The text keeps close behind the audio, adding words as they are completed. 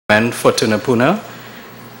for Tunapuna,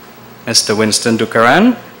 Mr. Winston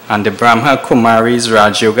Dookeran, and the Brahma Kumaris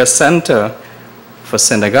Raj Yoga Center for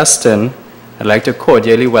St. Augustine, I'd like to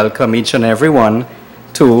cordially welcome each and everyone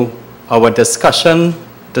to our discussion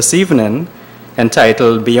this evening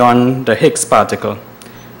entitled Beyond the Higgs Particle,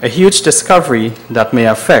 a huge discovery that may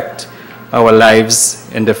affect our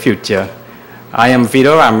lives in the future. I am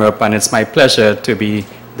Vidor Amrup, and it's my pleasure to be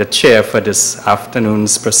the chair for this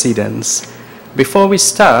afternoon's proceedings. Before we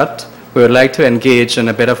start, we would like to engage in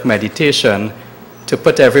a bit of meditation to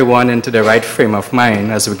put everyone into the right frame of mind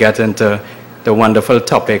as we get into the wonderful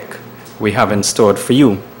topic we have in store for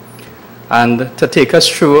you. And to take us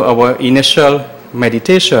through our initial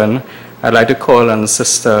meditation, I'd like to call on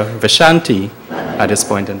Sister Vishanti at this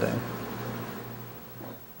point in time.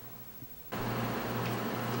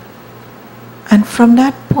 And from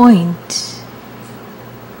that point,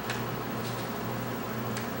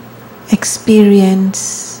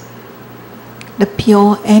 experience the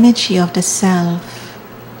pure energy of the self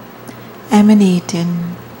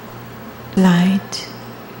emanating light,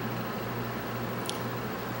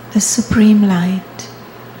 the supreme light,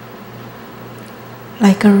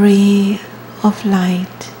 like a ray of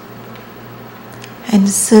light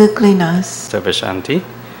encircling us. Vishanti,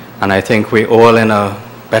 and I think we're all in a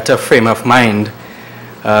better frame of mind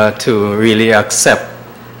to really accept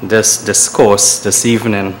this discourse this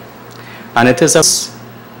evening. And it is,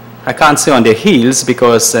 I can't say on the heels,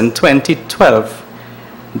 because in 2012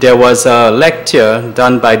 there was a lecture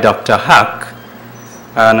done by Dr. Hack,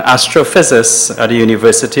 an astrophysicist at the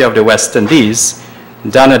University of the West Indies,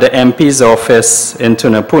 done at the MP's office in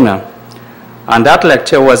Tunapuna. And that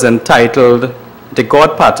lecture was entitled "The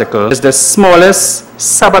God Particle is the smallest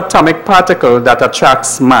subatomic particle that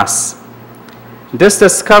attracts mass." This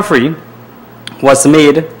discovery was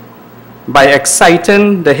made by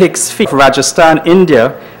exciting the Higgs field of Rajasthan,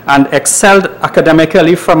 India, and excelled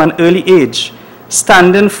academically from an early age,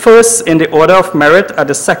 standing first in the order of merit at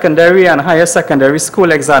the secondary and higher secondary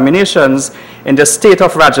school examinations in the state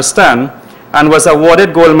of Rajasthan, and was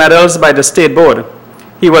awarded gold medals by the state board.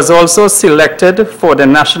 He was also selected for the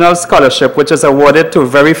National Scholarship, which is awarded to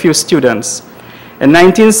very few students. In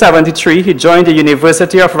 1973, he joined the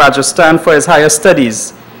University of Rajasthan for his higher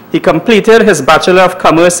studies. He completed his Bachelor of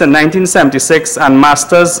Commerce in 1976 and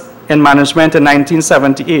Masters in Management in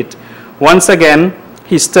 1978. Once again,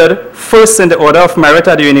 he stood first in the order of merit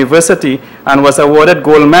at the university and was awarded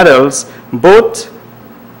gold medals both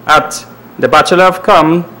at the Bachelor of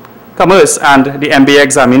Commerce and the MBA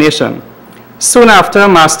examination. Soon after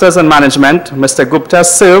Masters in Management, Mr. Gupta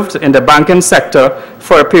served in the banking sector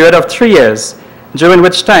for a period of 3 years, during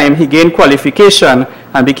which time he gained qualification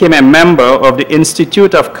and became a member of the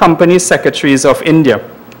Institute of Company Secretaries of India.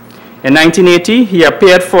 In 1980, he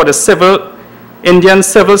appeared for the Indian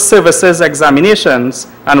Civil Services examinations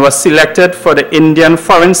and was selected for the Indian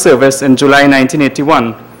Foreign Service in July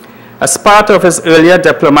 1981. As part of his earlier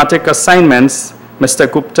diplomatic assignments, Mr.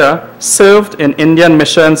 Gupta served in Indian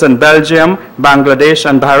missions in Belgium, Bangladesh,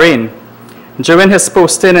 and Bahrain. During his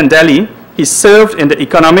posting in Delhi, he served in the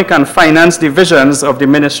Economic and Finance divisions of the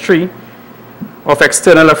Ministry of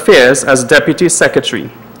External Affairs as Deputy Secretary.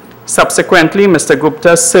 Subsequently, Mr.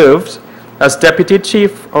 Gupta served as Deputy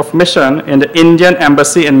Chief of Mission in the Indian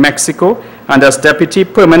Embassy in Mexico and as Deputy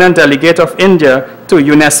Permanent Delegate of India to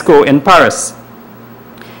UNESCO in Paris.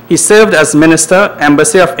 He served as Minister,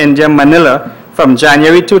 Embassy of India, Manila, from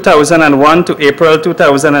January 2001 to April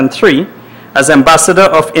 2003, as Ambassador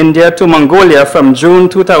of India to Mongolia from June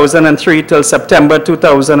 2003 till September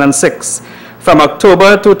 2006. From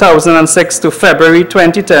October 2006 to February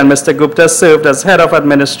 2010, Mr. Gupta served as Head of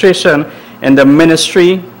Administration in the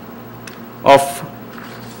Ministry of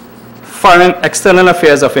Foreign External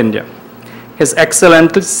Affairs of India. His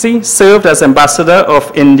Excellency served as Ambassador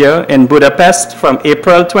of India in Budapest from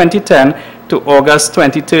April 2010 to August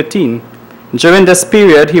 2013. During this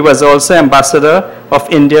period, he was also Ambassador of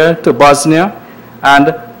India to Bosnia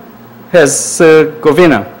and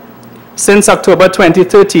Herzegovina. Since October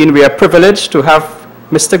 2013, we are privileged to have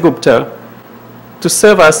Mr. Gupta to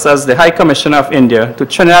serve us as the High Commissioner of India to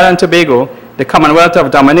Trinidad and Tobago, the Commonwealth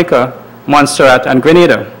of Dominica, Montserrat, and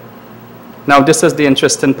Grenada. Now, this is the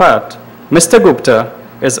interesting part. Mr. Gupta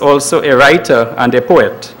is also a writer and a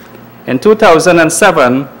poet. In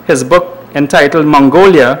 2007, his book entitled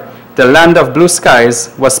Mongolia, The Land of Blue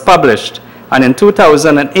Skies, was published, and in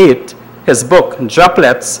 2008, his book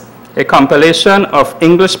Droplets, a compilation of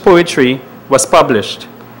English poetry, was published.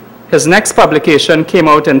 His next publication came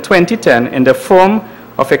out in 2010 in the form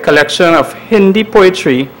of a collection of Hindi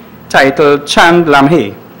poetry titled Chand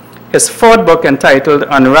Lamhe. His fourth book, entitled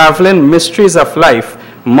Unraveling Mysteries of Life,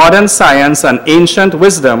 Modern Science and Ancient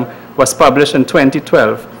Wisdom was published in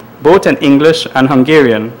 2012, both in English and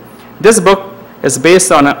Hungarian. This book is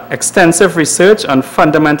based on extensive research on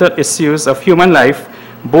fundamental issues of human life,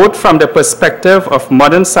 both from the perspective of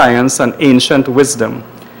modern science and ancient wisdom.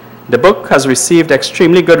 The book has received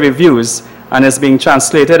extremely good reviews and is being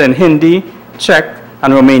translated in Hindi, Czech,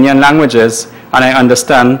 and Romanian languages, and I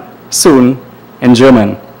understand soon in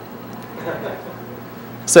German.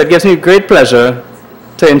 So it gives me great pleasure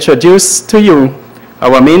to introduce to you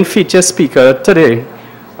our main feature speaker today,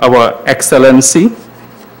 our Excellency,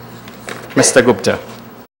 Mr. Gupta.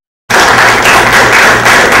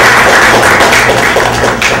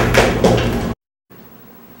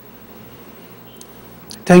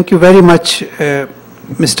 Thank you very much,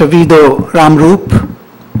 Mr. Vido Ramroop.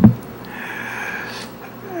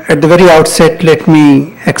 At the very outset, let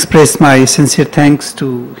me express my sincere thanks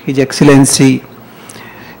to His Excellency,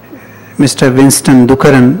 Mr. Winston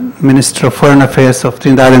Dookeran, Minister of Foreign Affairs of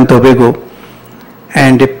Trinidad and Tobago,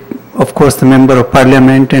 and of course the Member of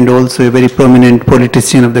Parliament and also a very prominent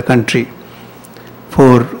politician of the country,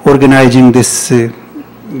 for organizing this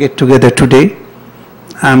get-together today.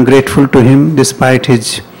 I am grateful to him despite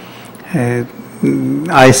his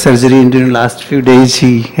eye surgery during the last few days.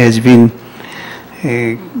 He has been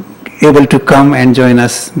able to come and join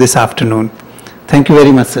us this afternoon. Thank you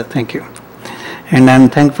very much, sir. Thank you. And I am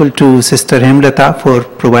thankful to Sister Hemlata for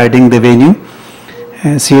providing the venue.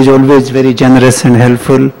 She is always very generous and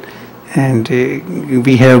helpful, and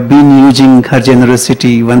we have been using her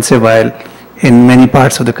generosity once a while in many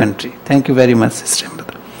parts of the country. Thank you very much, Sister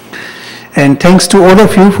Hemlata. And thanks to all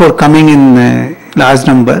of you for coming in large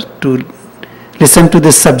number to listen to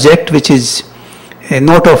this subject, which is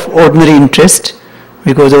not of ordinary interest,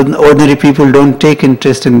 because ordinary people don't take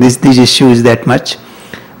interest in these issues that much.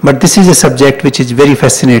 But this is a subject which is very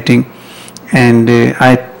fascinating, and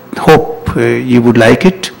I hope you would like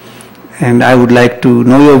it, and I would like to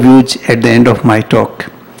know your views at the end of my talk.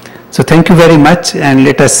 So thank you very much, and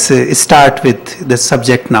let us start with the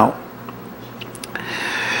subject now.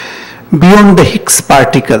 Beyond the Higgs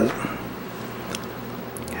particle.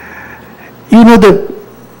 You know, the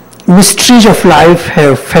mysteries of life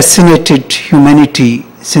have fascinated humanity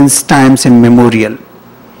since times immemorial.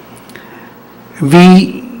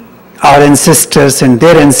 We, our ancestors and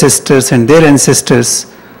their ancestors and their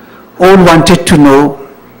ancestors, all wanted to know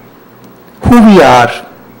who we are,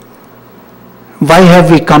 why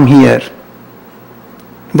have we come here,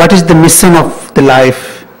 what is the mission of the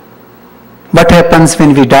life, what happens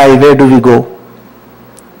when we die, where do we go,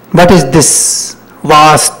 what is this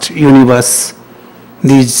vast universe,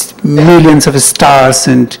 these millions of stars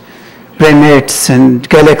and planets and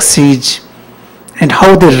galaxies, and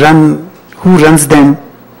how they run, who runs them,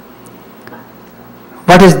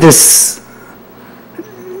 what is this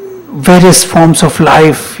various forms of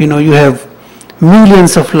life. You know, you have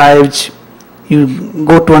millions of lives. You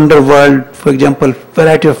go to underworld, for example,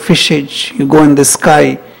 variety of fishes, you go in the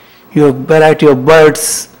sky, you have variety of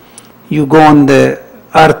birds, you go on the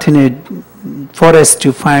earth in a forest,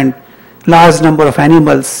 you find large number of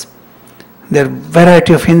animals, there are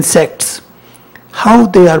variety of insects, how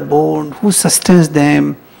they are born, who sustains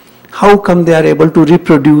them, how come they are able to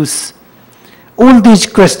reproduce. All these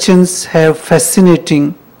questions have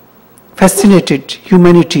fascinated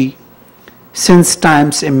humanity since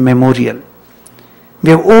times immemorial. We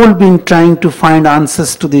have all been trying to find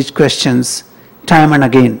answers to these questions time and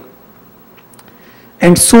again.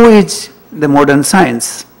 And so is the modern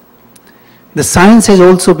science. The science has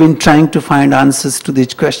also been trying to find answers to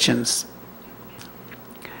these questions.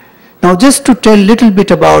 Now, just to tell a little bit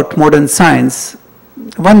about modern science,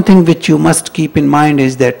 one thing which you must keep in mind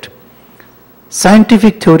is that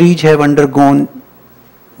scientific theories have undergone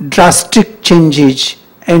drastic changes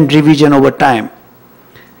and revision over time.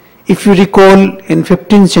 If you recall, in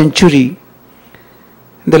 15th century,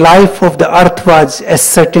 the life of the earth was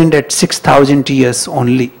ascertained at 6,000 years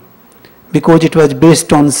only, because it was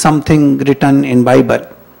based on something written in Bible,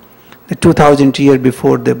 the 2,000 years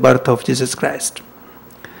before the birth of Jesus Christ.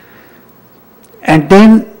 And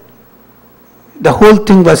then the whole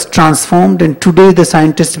thing was transformed, and today the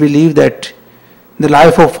scientists believe that the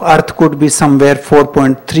life of earth could be somewhere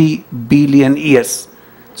 4.3 billion years.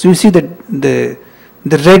 So you see the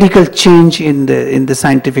radical change in the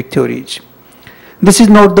scientific theories. This is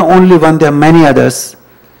not the only one, there are many others.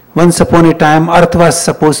 Once upon a time, earth was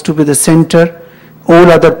supposed to be the center,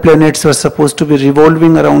 all other planets were supposed to be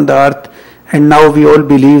revolving around the earth, and now we all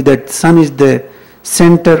believe that sun is the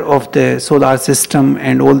center of the solar system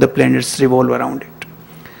and all the planets revolve around it.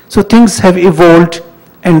 So things have evolved,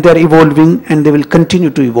 and they are evolving, and they will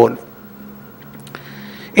continue to evolve.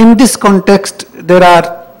 In this context, there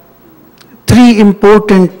are three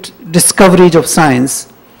important discoveries of science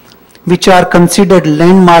which are considered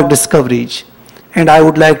landmark discoveries, and I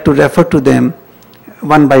would like to refer to them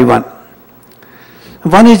one by one.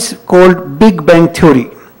 One is called Big Bang Theory.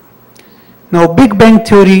 Now, Big Bang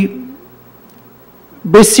Theory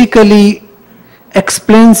basically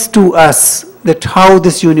explains to us that how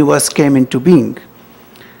this universe came into being.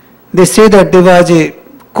 They say that there was a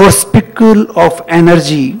corpuscle of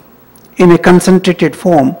energy in a concentrated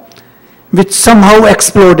form which somehow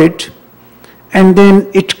exploded, and then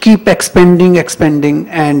it keep expanding,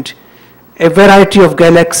 and a variety of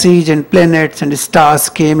galaxies and planets and stars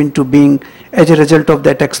came into being as a result of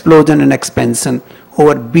that explosion and expansion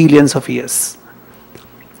over billions of years.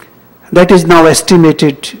 That is now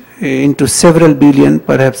estimated into several billion,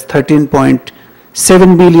 perhaps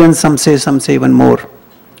 13.7 billion, some say even more.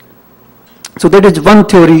 So that is one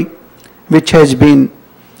theory which has been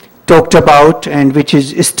talked about and which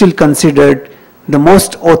is still considered the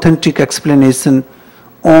most authentic explanation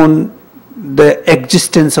on the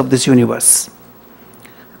existence of this universe.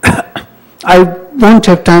 I won't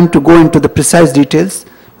have time to go into the precise details,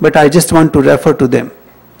 but I just want to refer to them.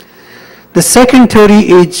 The second theory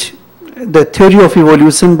is the theory of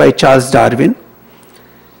evolution by Charles Darwin,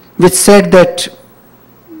 which said that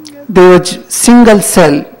there was a single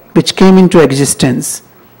cell which came into existence,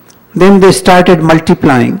 then they started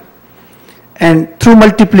multiplying, and through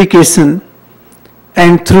multiplication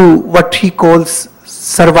and through what he calls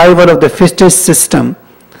survival of the fittest system,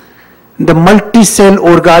 the multi-cell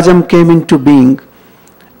organism came into being,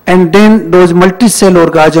 and then those multi-cell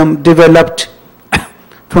organism developed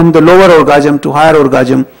from the lower organism to higher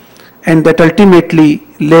organism, and that ultimately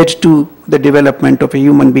led to the development of a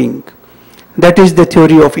human being. That is the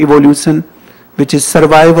theory of evolution, which is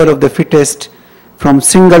survival of the fittest from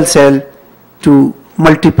single cell to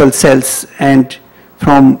multiple cells, and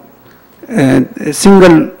from a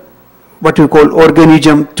single what we call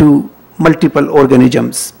organism to multiple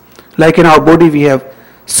organisms. Like in our body, we have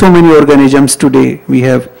so many organisms today. We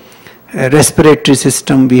have a respiratory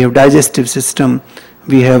system, we have digestive system,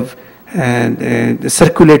 we have the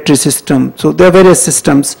circulatory system. So there are various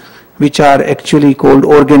systems which are actually called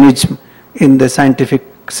organism in the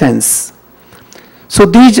scientific sense. So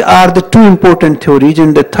these are the two important theories,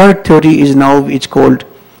 and the third theory is now called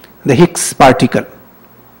the Higgs particle.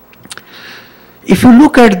 If you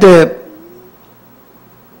look at the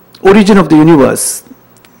origin of the universe,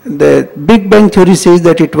 the Big Bang theory says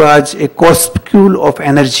that it was a corpuscle of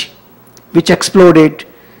energy which exploded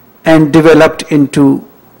and developed into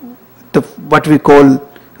what we call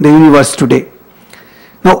the universe today.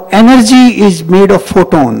 Now, energy is made of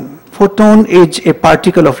photon. Photon is a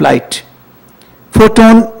particle of light.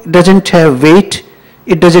 Photon doesn't have weight,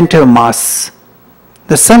 it doesn't have mass.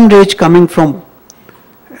 The sun rays coming from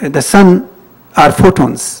the sun are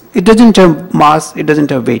photons. It doesn't have mass, it doesn't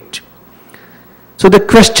have weight. So the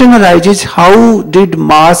question arises, how did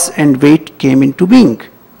mass and weight came into being?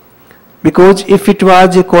 Because if it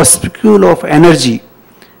was a corpuscle of energy,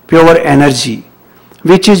 pure energy,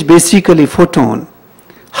 which is basically photon,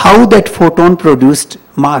 how that photon produced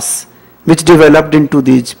mass, which developed into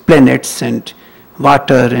these planets and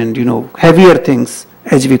water and heavier things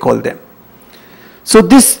as we call them. So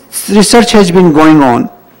this research has been going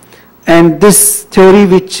on, and this theory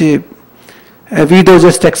which Vido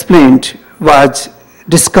just explained was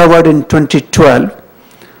discovered in 2012.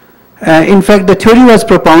 In fact, the theory was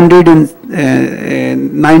propounded in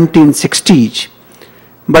 1960s,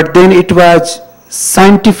 but then it was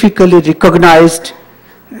scientifically recognized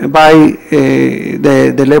by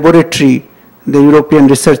the laboratory, the European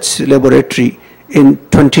Research Laboratory, in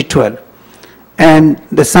 2012. And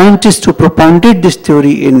the scientists who propounded this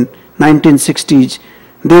theory in 1960s,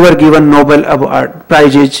 they were given Nobel Award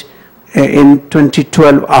prizes in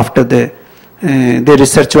 2012 after the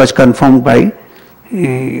research was confirmed by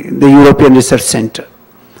the European Research Center.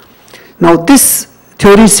 Now this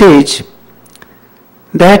theory says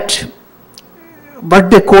that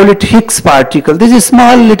what they call it Higgs particle, there is a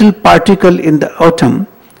small little particle in the atom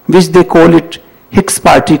which they call it Higgs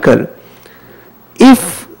particle.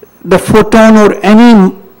 If the photon or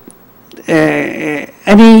any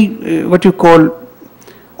what you call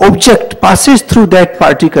object passes through that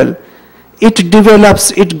particle, it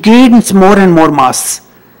develops, it gains more and more mass.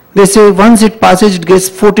 They say once it passes, it gets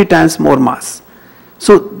 40 times more mass.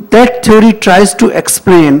 So that theory tries to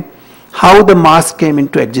explain how the mass came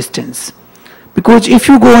into existence. Because if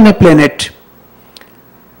you go on a planet,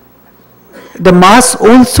 the mass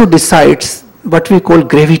also decides what we call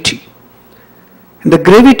gravity. And the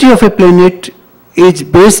gravity of a planet is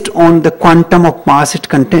based on the quantum of mass it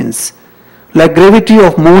contains. Like gravity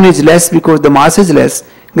of moon is less because the mass is less,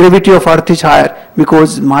 gravity of earth is higher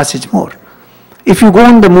because mass is more. If you go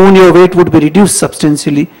on the moon, your weight would be reduced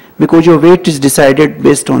substantially because your weight is decided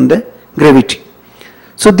based on the gravity.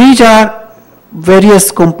 So these are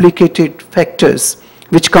various complicated factors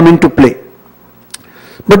which come into play.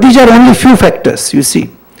 But these are only few factors, you see.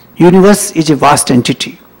 Universe is a vast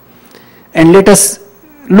entity. And let us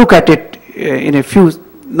look at it in a few.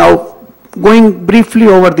 Now, going briefly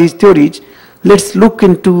over these theories, let's look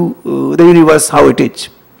into the universe, how it is.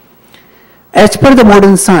 As per the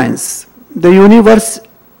modern science, the universe,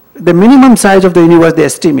 the minimum size of the universe they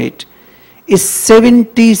estimate is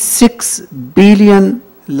 76 billion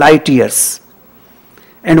light years.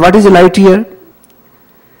 And what is a light year?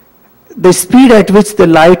 The speed at which the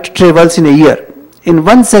light travels in a year. In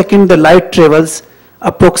 1 second, the light travels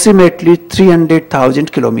approximately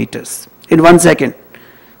 300,000 kilometers in 1 second.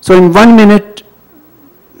 So in 1 minute,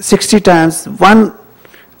 60 times, 1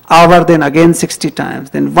 hour, then again 60 times,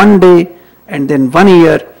 then 1 day, and then 1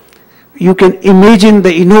 year. You can imagine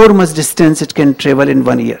the enormous distance it can travel in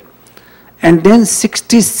 1 year. And then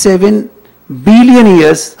 67 billion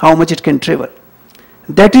years, how much it can travel.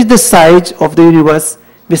 That is the size of the universe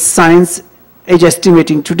which science is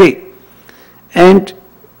estimating today. And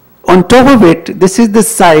on top of it, this is the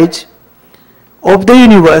size of the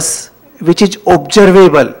universe which is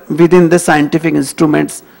observable within the scientific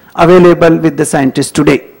instruments available with the scientists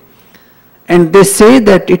today. And they say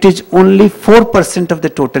that it is only 4% of the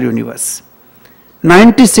total universe.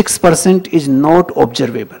 96% is not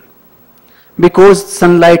observable because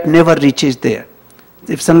sunlight never reaches there.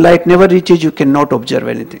 If sunlight never reaches, you cannot observe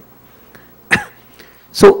anything.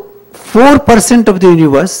 So 4% of the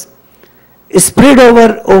universe is spread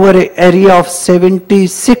over an area of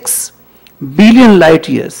 76 billion light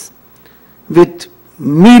years with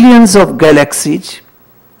millions of galaxies,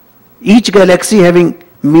 each galaxy having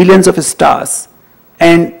millions of stars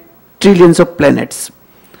and trillions of planets.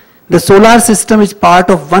 The solar system is part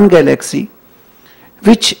of one galaxy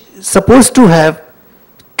which is supposed to have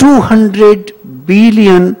 200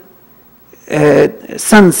 billion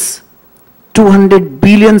suns, 200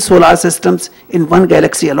 billion solar systems in one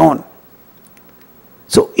galaxy alone.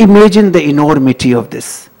 So imagine the enormity of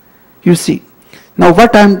this. You see. Now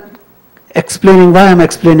what I'm explaining, why I'm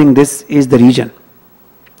explaining this is the region.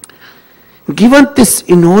 Given this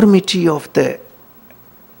enormity of the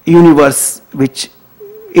universe which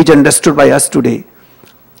is understood by us today,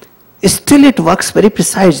 still it works very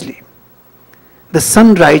precisely. The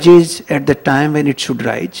sun rises at the time when it should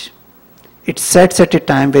rise. It sets at a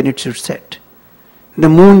time when it should set. The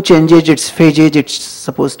moon changes its phases it's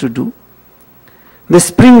supposed to do. The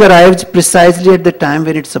spring arrives precisely at the time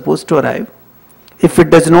when it's supposed to arrive. If it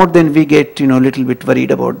does not, then we get a little bit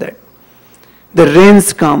worried about that. The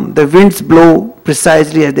rains come, the winds blow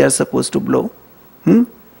precisely as they are supposed to blow.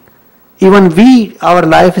 Even our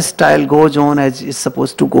lifestyle goes on as is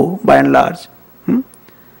supposed to go by and large.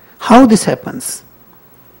 How this happens?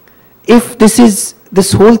 If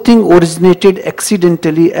this whole thing originated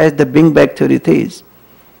accidentally as the Big Bang theory says,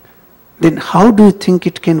 then how do you think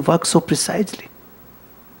it can work so precisely?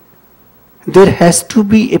 There has to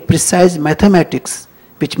be a precise mathematics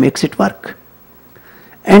which makes it work.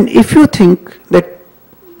 And if you think that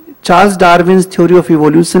Charles Darwin's theory of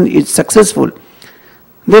evolution is successful,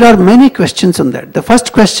 there are many questions on that. The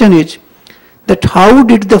first question is that how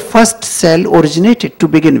did the first cell originated to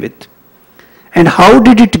begin with? And how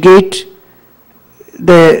did it get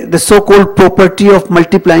the so-called property of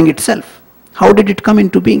multiplying itself? How did it come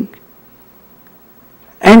into being?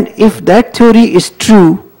 And if that theory is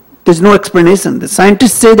true, there's no explanation. The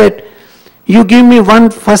scientists say that you give me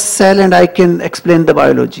one first cell and I can explain the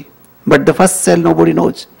biology. But the first cell, nobody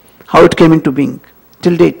knows how it came into being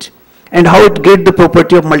till date and how it get the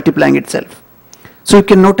property of multiplying itself. So you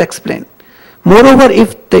cannot explain. Moreover,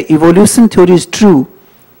 if the evolution theory is true,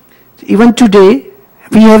 even today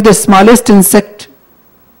we have the smallest insect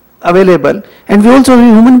available and we also have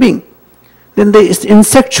a human being. Then the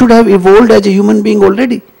insect should have evolved as a human being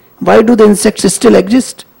already. Why do the insects still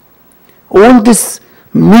exist? All this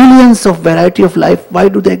millions of variety of life, why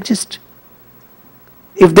do they exist?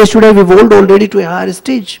 If they should have evolved already to a higher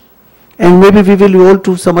stage, and maybe we will evolve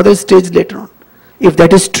to some other stage later on, if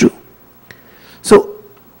that is true. So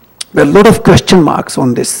there are a lot of question marks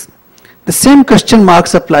on this. The same question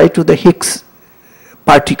marks apply to the Higgs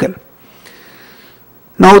particle.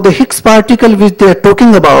 Now the Higgs particle which they are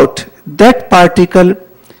talking about, that particle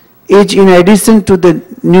is in addition to the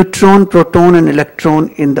neutron, proton and electron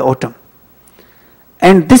in the atom.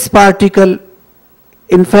 And this particle,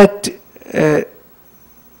 in fact,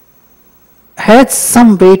 has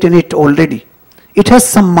some weight in it already. It has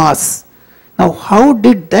some mass. Now, how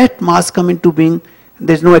did that mass come into being?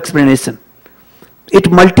 There's no explanation.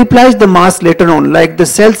 It multiplies the mass later on, like the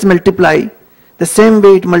cells multiply, the same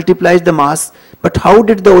way it multiplies the mass. But how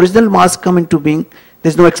did the original mass come into being?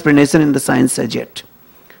 There's no explanation in the science as yet.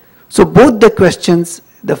 So both the questions,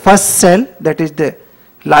 the first cell, that is the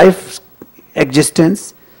life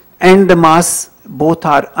existence, and the mass, both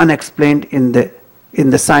are unexplained in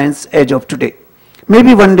the science age of today.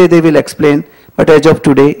 Maybe one day they will explain, but as of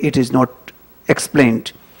today it is not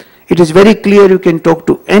explained. It is very clear, you can talk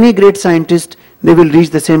to any great scientist, they will reach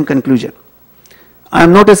the same conclusion. I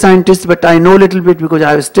am not a scientist, but I know a little bit because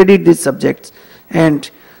I have studied these subjects, and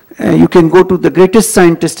you can go to the greatest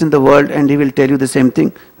scientist in the world and he will tell you the same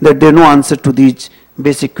thing, that there is no answer to these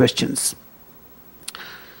basic questions.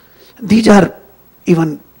 These are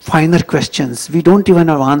even finer questions. We don't even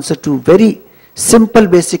have answer to very simple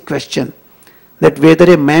basic question, that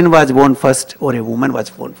whether a man was born first or a woman was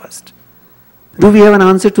born first. Do we have an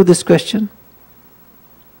answer to this question?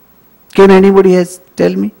 Can anybody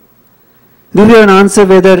tell me? Do we have an answer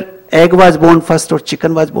whether egg was born first or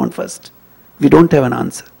chicken was born first? We don't have an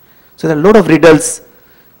answer. So there are a lot of riddles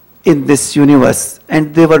in this universe,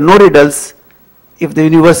 and there were no riddles if the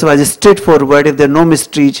universe was straightforward. If there are no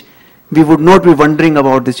mysteries, we would not be wondering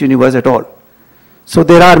about this universe at all. So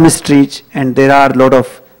there are mysteries and there are a lot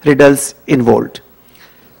of riddles involved.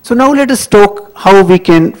 So now let us talk how we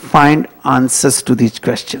can find answers to these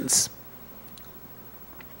questions.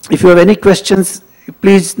 If you have any questions,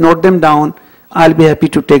 please note them down. I'll be happy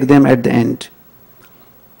to take them at the end.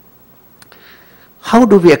 How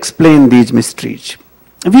do we explain these mysteries?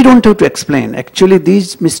 We don't have to explain. Actually,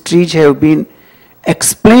 these mysteries have been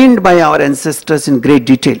explained by our ancestors in great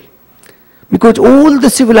detail, because all the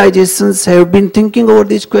civilizations have been thinking over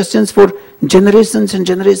these questions for generations and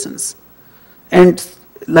generations. And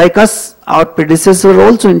like us, our predecessors were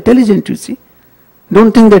also intelligent, you see.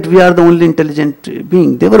 Don't think that we are the only intelligent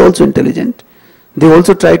being. They were also intelligent. They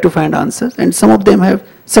also tried to find answers, and some of them have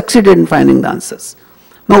succeeded in finding the answers.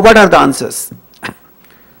 Now, what are the answers?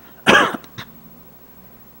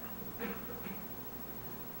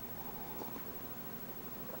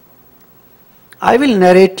 I will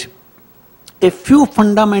narrate a few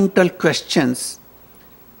fundamental questions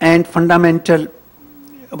and fundamental,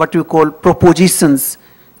 what you call, propositions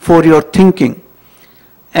for your thinking.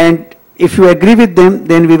 And if you agree with them,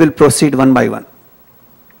 then we will proceed one by one.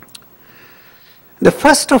 The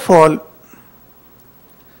first of all,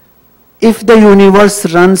 if the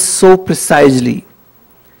universe runs so precisely,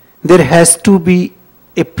 there has to be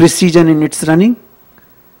a precision in its running.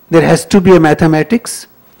 There has to be a mathematics.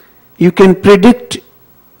 You can predict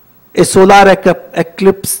a solar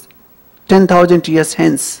eclipse 10,000 years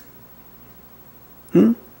hence.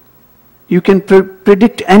 You can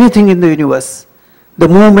predict anything in the universe. The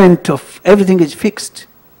movement of everything is fixed.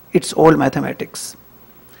 It's all mathematics.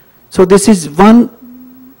 So this is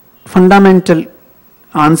one fundamental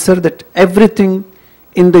answer, that everything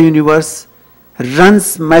in the universe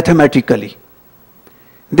runs mathematically.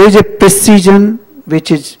 There is a precision which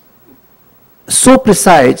is so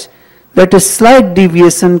precise that a slight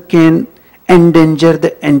deviation can endanger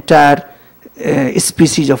the entire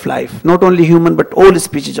species of life, not only human but all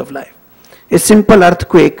species of life. A simple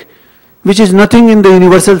earthquake, which is nothing in the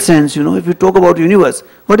universal sense, if you talk about universe,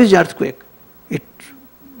 what is earthquake? It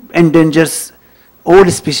endangers all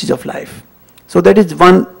species of life. So that is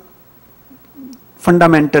one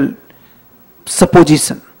fundamental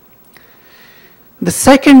supposition. The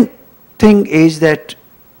second thing is that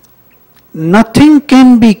nothing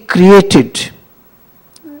can be created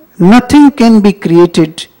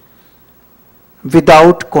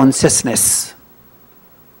without consciousness.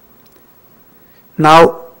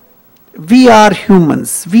 Now, we are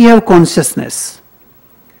humans, we have consciousness.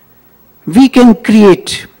 We can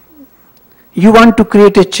create. You want to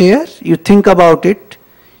create a chair, you think about it,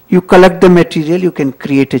 you collect the material, you can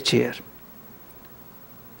create a chair.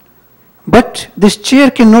 But this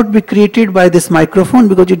chair cannot be created by this microphone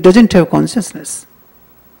because it doesn't have consciousness.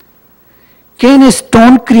 Can a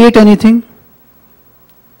stone create anything?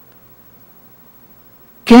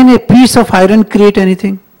 Can a piece of iron create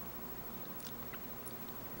anything?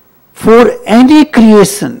 For any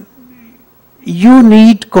creation, you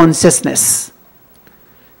need consciousness.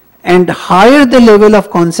 And higher the level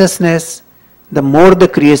of consciousness, the more the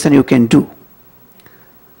creation you can do.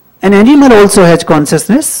 An animal also has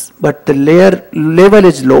consciousness, but the level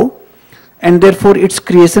is low, and therefore its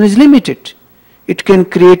creation is limited. It can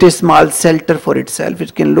create a small shelter for itself,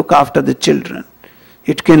 it can look after the children,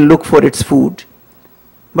 it can look for its food.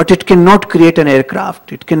 but it cannot create an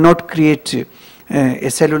aircraft. It cannot create a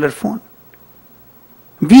cellular phone.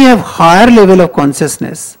 We have higher level of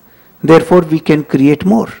consciousness, therefore we can create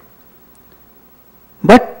more.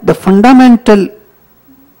 But the fundamental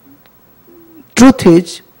truth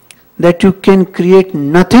is that you can create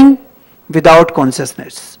nothing without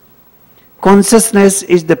consciousness. Consciousness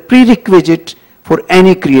is the prerequisite for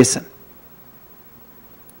any creation.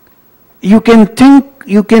 You can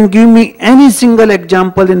give me any single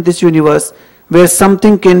example in this universe where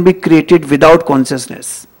something can be created without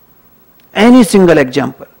consciousness. Any single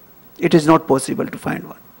example. It is not possible to find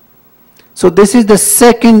one. So this is the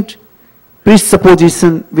second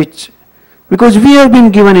presupposition because we have been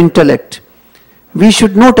given intellect, we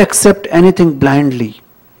should not accept anything blindly.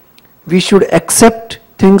 We should accept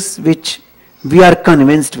things which we are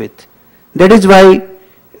convinced with. That is why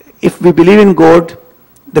if we believe in God,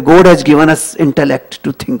 the God has given us intellect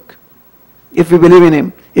to think. If we believe in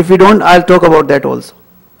Him. If we don't, I'll talk about that also.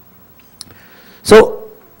 So,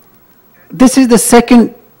 this is the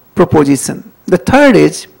second proposition. The third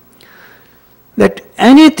is that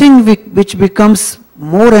anything which becomes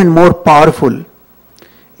more and more powerful,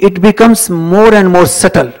 it becomes more and more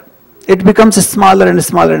subtle. It becomes smaller and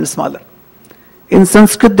smaller and smaller. In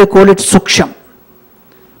Sanskrit they call it suksham.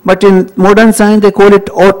 But in modern science they call it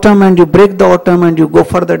atom, and you break the atom and you go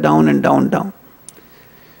further down and down, down.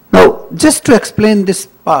 Now, just to explain this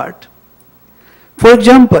part, for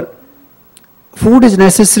example, food is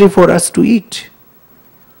necessary for us to eat.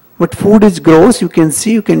 But food is gross, you can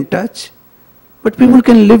see, you can touch. But people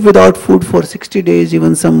can live without food for 60 days,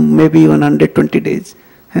 even some maybe even 120 days.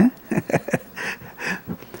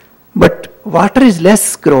 But water is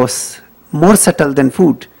less gross, more subtle than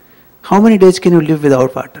food. How many days can you live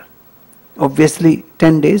without water? Obviously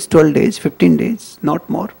 10 days, 12 days, 15 days, not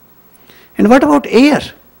more. And what about air?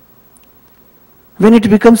 When it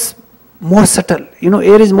becomes more subtle,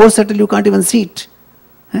 air is more subtle, you can't even see it.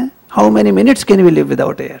 How many minutes can we live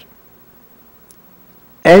without air?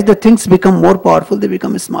 As the things become more powerful, they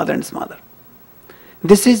become smaller and smaller.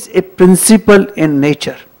 This is a principle in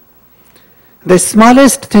nature. The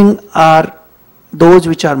smallest thing are those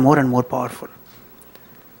which are more and more powerful.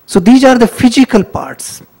 So these are the physical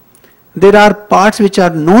parts. There are parts which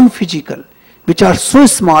are non-physical, which are so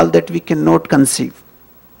small that we cannot conceive.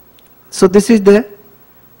 So this is the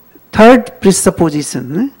third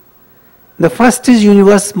presupposition. The first is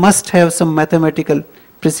universe must have some mathematical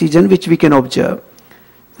precision which we can observe.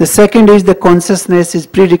 The second is the consciousness is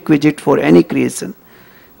prerequisite for any creation.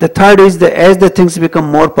 The third is that as the things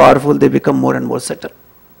become more powerful, they become more and more subtle.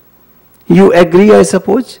 You agree, I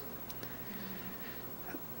suppose?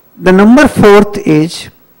 The number fourth is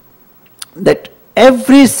that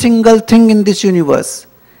every single thing in this universe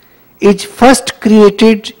is first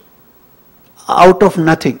created out of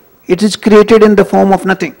nothing. It is created in the form of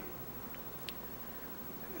nothing.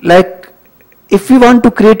 Like if you want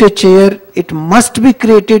to create a chair, it must be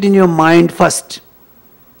created in your mind first.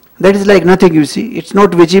 That is like nothing, you see. It's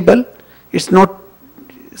not visible, it's not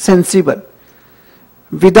sensible.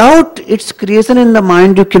 Without its creation in the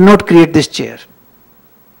mind, you cannot create this chair.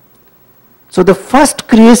 So the first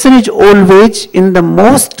creation is always in the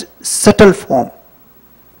most subtle form,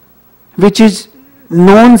 which is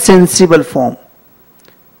non-sensible form.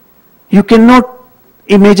 You cannot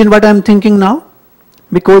imagine what I am thinking now,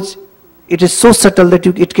 because it is so subtle that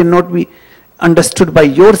it cannot be understood by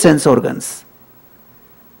your sense organs.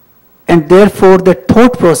 And therefore the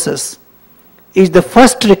thought process is the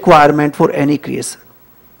first requirement for any creation,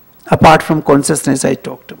 apart from consciousness I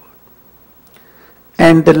talked about.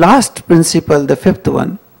 And the last principle, the fifth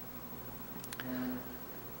one,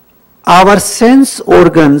 our sense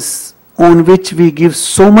organs on which we give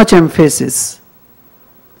so much emphasis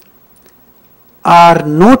are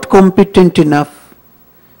not competent enough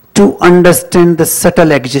to understand the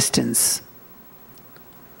subtle existence.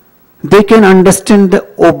 They can understand the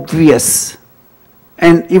obvious,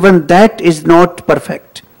 and even that is not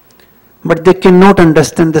perfect, but they cannot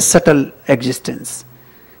understand the subtle existence.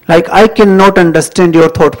 Like I cannot understand your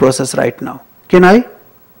thought process right now. Can I?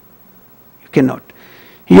 You cannot.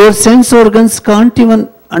 Your sense organs can't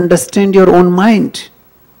even understand your own mind.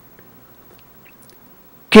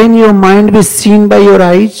 Can your mind be seen by your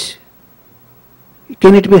eyes?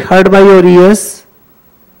 Can it be heard by your ears?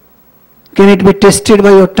 Can it be tasted by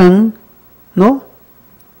your tongue? No.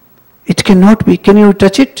 It cannot be. Can you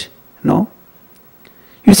touch it? No.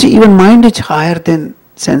 You see, even mind is higher than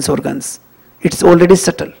sense organs. It's already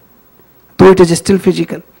subtle, though it is still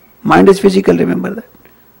physical. Mind is physical, remember that.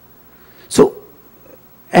 So,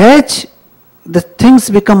 as the things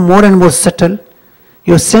become more and more subtle,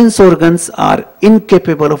 Your sense organs are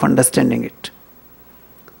incapable of understanding it.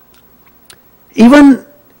 Even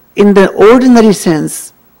in the ordinary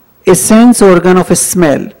sense, a sense organ of a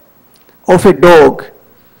smell of a dog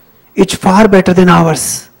is far better than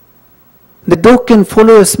ours. The dog can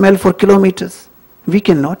follow a smell for kilometers. We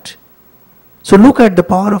cannot. So look at the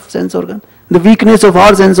power of sense organ, the weakness of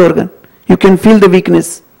our sense organ. You can feel the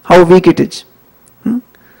weakness, how weak it is.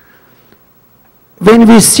 When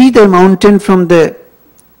we see the mountain from the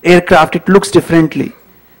aircraft, it looks differently.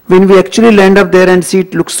 When we actually land up there and see,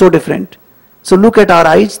 it looks so different. So look at our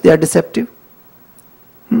eyes, they are deceptive.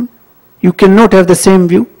 You cannot have the same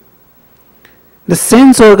view. The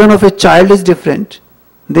sense organ of a child is different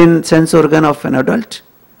than sense organ of an adult.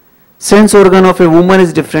 Sense organ of a woman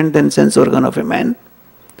is different than sense organ of a man.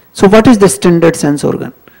 So what is the standard sense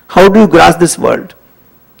organ? How do you grasp this world?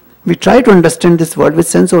 We try to understand this world with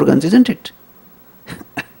sense organs, isn't it?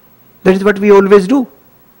 That is what we always do.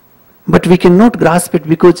 But we cannot grasp it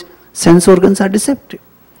because sense organs are deceptive.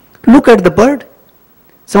 Look at the bird.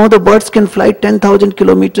 Some of the birds can fly 10,000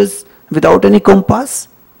 kilometers without any compass,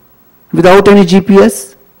 without any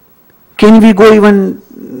GPS. Can we go even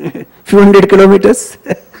few hundred kilometers?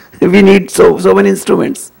 We need so many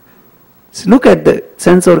instruments. So look at the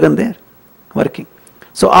sense organ there working.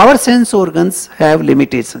 So our sense organs have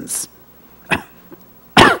limitations.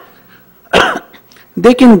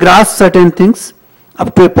 They can grasp certain things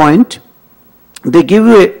up to a point. They give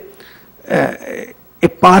you a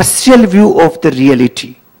partial view of the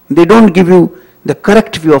reality. They don't give you the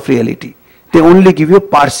correct view of reality. They only give you a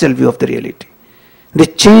partial view of the reality. They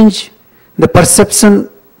change, the perception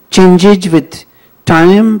changes with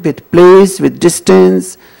time, with place, with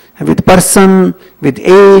distance, with person, with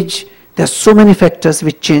age. There are so many factors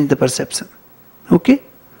which change the perception. Okay?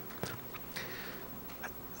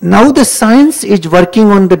 Now the science is working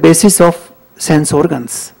on the basis of sense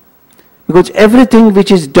organs. Because everything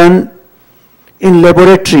which is done in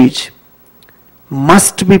laboratories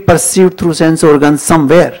must be perceived through sense organs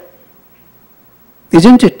somewhere.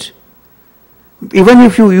 Isn't it? Even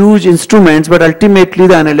if you use instruments, but ultimately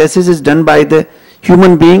the analysis is done by the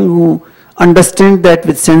human being who understands that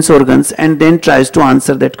with sense organs and then tries to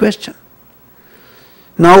answer that question.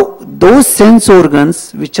 Now, those sense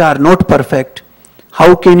organs which are not perfect,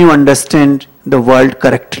 how can you understand the world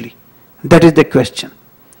correctly? That is the question.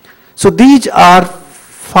 So these are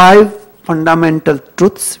 5 fundamental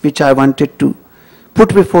truths which I wanted to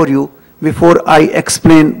put before you before I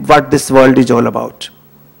explain what this world is all about.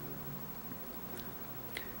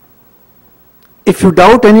 If you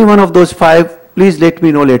doubt any one of those 5, please let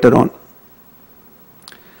me know later on.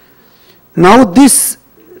 Now this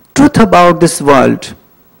truth about this world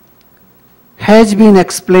has been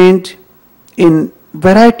explained in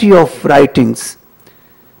variety of writings,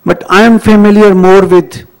 but I am familiar more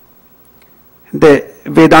with the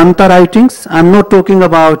Vedanta writings. I am not talking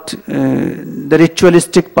about the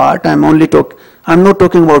ritualistic part. I am not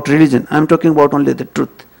talking about religion. I am talking about only the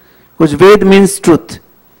truth. Because Ved means truth.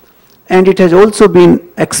 And it has also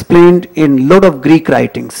been explained in lot of Greek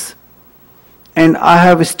writings. And I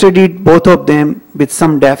have studied both of them with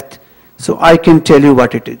some depth, so I can tell you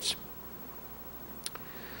what it is.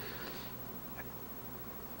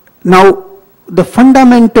 Now, the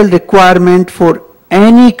fundamental requirement for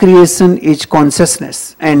any creation is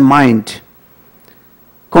consciousness and mind.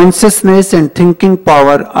 Consciousness and thinking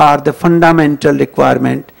power are the fundamental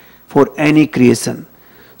requirement for any creation.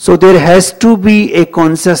 So there has to be a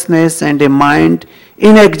consciousness and a mind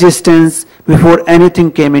in existence before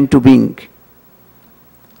anything came into being.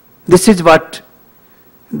 This is what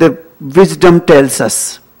the wisdom tells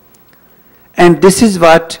us. And this is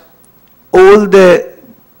what all the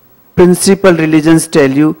principal religions tell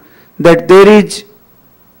you, that there is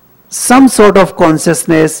some sort of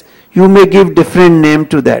consciousness. You may give different name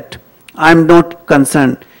to that. I am not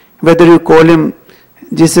concerned whether you call him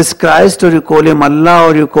Jesus Christ, or you call him Allah,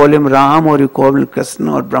 or you call him Ram, or you call him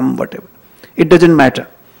Krishna, or Brahma, whatever. It doesn't matter.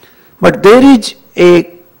 But there is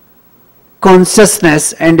a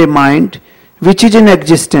consciousness and a mind which is in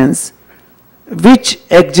existence, which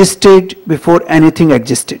existed before anything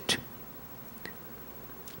existed.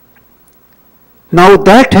 Now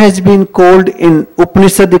that has been called in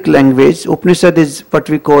Upanishadic language. Upanishad is what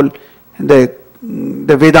we call the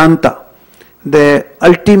Vedanta, the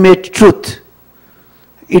ultimate truth.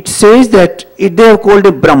 It says that they have called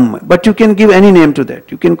it Brahma, but you can give any name to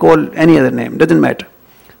that. You can call any other name, doesn't matter.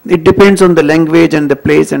 It depends on the language and the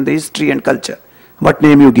place and the history and culture, what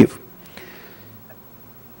name you give.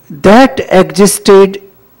 That existed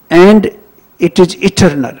and it is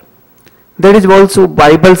eternal. That is also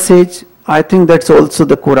Bible says. I think that's also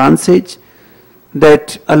the Quran says.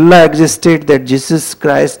 that Allah existed, that Jesus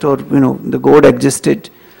Christ or the God existed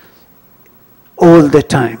all the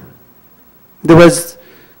time. There was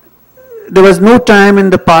no time in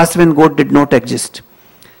the past when God did not exist.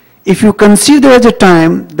 If you conceive there was a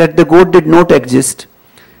time that the God did not exist,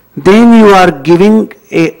 then you are giving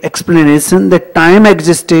a explanation that time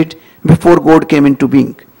existed before God came into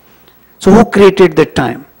being. So who created that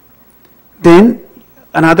time? Then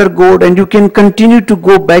another God, and you can continue to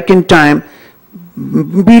go back in time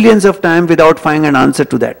billions of times without finding an answer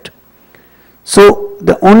to that. So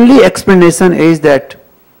the only explanation is that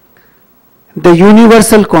the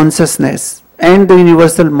universal consciousness and the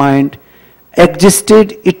universal mind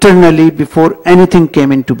existed eternally before anything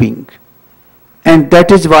came into being. And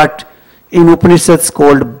that is what in Upanishads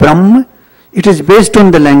called Brahma. It is based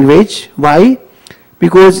on the language. Why?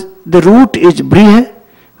 Because the root is Briha.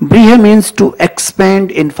 Briha means to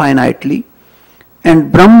expand infinitely.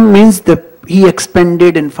 And Brahma means that he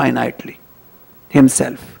expanded infinitely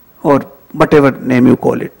himself, or whatever name you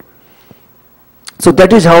call it. So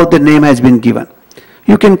that is how the name has been given.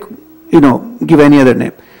 You can, give any other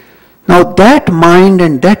name. Now that mind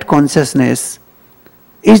and that consciousness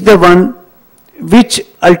is the one which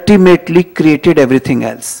ultimately created everything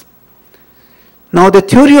else. Now the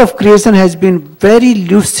theory of creation has been very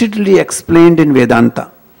lucidly explained in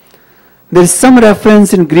Vedanta. There is some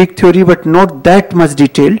reference in Greek theory, but not that much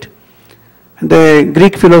detailed. The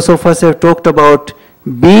Greek philosophers have talked about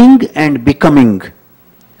being and becoming.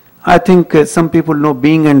 I think some people know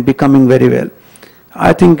being and becoming very well.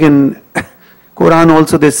 I think in Quran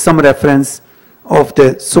also there is some reference of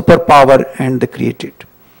the superpower and the created.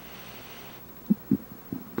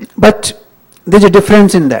 But there is a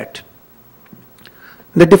difference in that.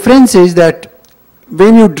 The difference is that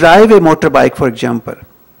when you drive a motorbike, for example,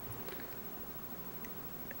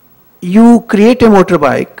 you create a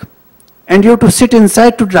motorbike and you have to sit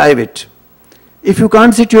inside to drive it. If you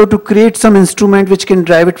can't sit, you have to create some instrument which can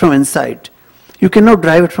drive it from inside. You cannot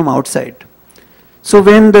drive it from outside. So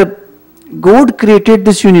when the God created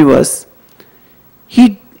this universe,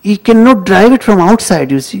 he cannot drive it from outside,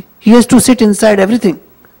 you see. He has to sit inside everything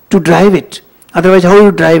to drive it. Otherwise, how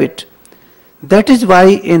you drive it? That is why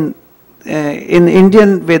in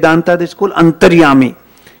Indian Vedanta, this is called Antaryami.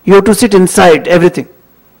 You have to sit inside everything.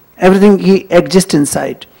 Everything he exists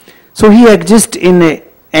inside. So he exists in an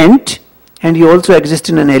ant, and he also exists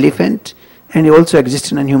in an elephant, and he also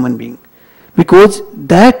exists in a human being. Because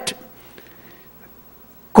that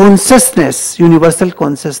consciousness, universal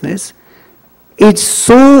consciousness, is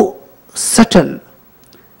so subtle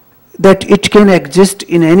that it can exist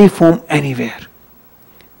in any form anywhere.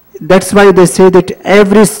 That's why they say that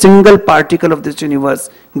every single particle of this universe,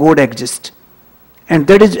 God exists. And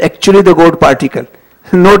that is actually the God particle,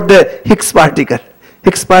 not the Higgs particle.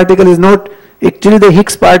 Higgs particle is not actually the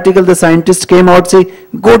Higgs particle. The scientists came out saying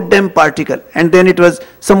goddamn particle, and then it was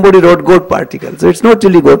somebody wrote God particle. So it's not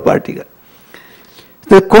really God particle.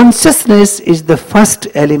 The consciousness is the first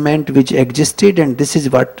element which existed, and this is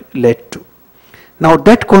what led to. Now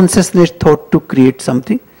that consciousness thought to create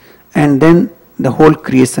something, and then the whole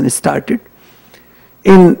creation started.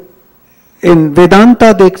 In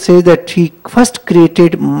Vedanta they say that he first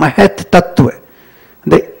created Mahat Tattva.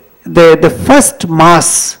 The first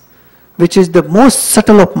mass, which is the most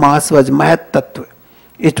subtle of mass, was Mahat Tattva.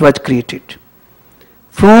 It was created.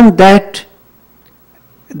 From that,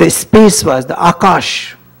 the space was, the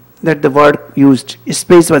Akash, that the word used,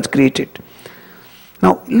 space was created.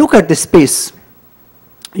 Now look at the space.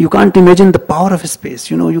 You can't imagine the power of space.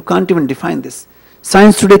 You can't even define this.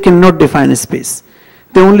 Science today cannot define space.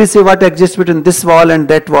 They only say what exists between this wall and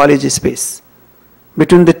that wall is space.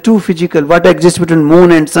 Between the two physical, what exists between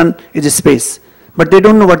moon and sun is space. But they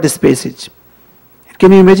don't know what the space is.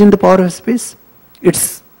 Can you imagine the power of space?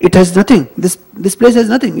 It has nothing. This place has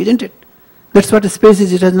nothing, isn't it? That's what space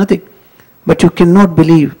is, it has nothing. But you cannot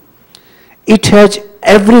believe. It has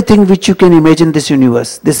everything which you can imagine this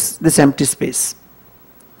universe, this empty space.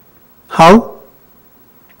 How?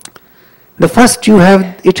 The first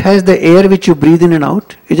it has the air which you breathe in and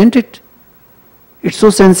out, isn't it? It's so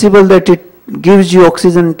sensible that it gives you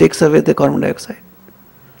oxygen and takes away the carbon dioxide.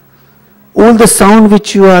 All the sound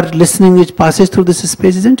which you are listening, which passes through this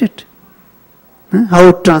space, isn't it? How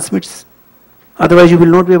it transmits. Otherwise you will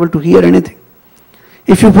not be able to hear anything.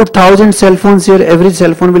 If you put 1,000 cell phones here, every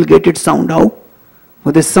cell phone will get its sound. How?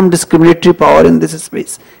 Well, there is some discriminatory power in this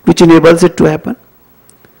space which enables it to happen.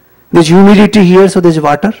 There is humidity here, so there is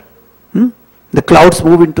water. The clouds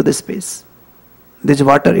move into the space. There is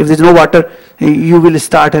water. If there is no water, you will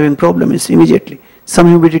start having problems immediately. Some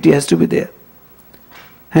humidity has to be there.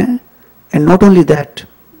 And not only that,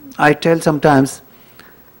 I tell sometimes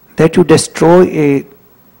that you destroy a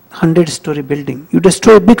 100-story building, you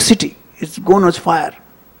destroy a big city, it's gone on fire.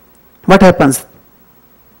 What happens?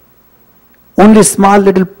 Only small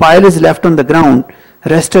little pile is left on the ground,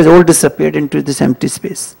 rest has all disappeared into this empty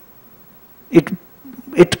space.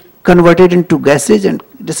 It converted into gases and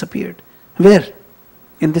disappeared. Where?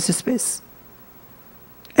 In this space.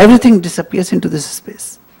 Everything disappears into this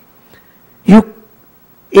space.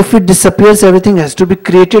 If it disappears, everything has to be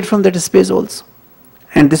created from that space also.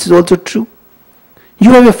 And this is also true.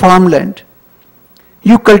 You have a farmland.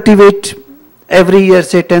 You cultivate every year,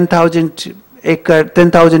 say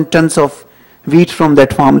 10,000 tons of wheat from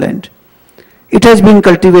that farmland. It has been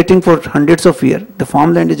cultivating for hundreds of years. The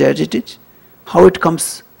farmland is as it is. How it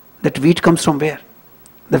comes? That wheat comes from where?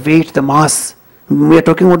 The weight, the mass. We are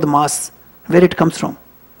talking about the mass. Where it comes from?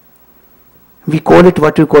 We call it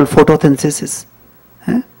what we call photosynthesis.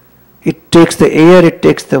 It takes the air, it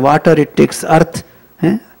takes the water, it takes earth.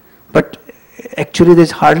 But actually there is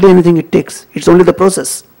hardly anything it takes. It's only the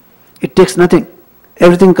process. It takes nothing.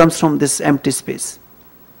 Everything comes from this empty space.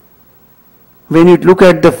 When you look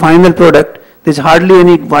at the final product, there is hardly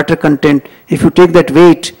any water content. If you take that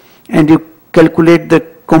weight and you calculate the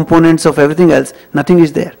components of everything else, nothing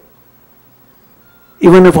is there.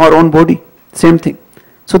 Even of our own body, same thing.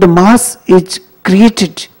 So the mass is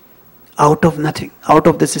created out of nothing, out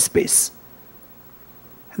of this space.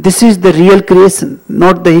 This is the real creation,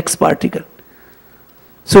 not the Higgs particle.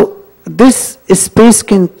 So this space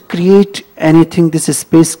can create anything, this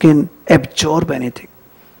space can absorb anything.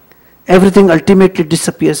 Everything ultimately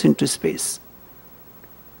disappears into space.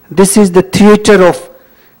 This is the theater of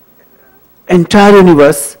entire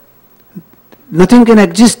universe. Nothing can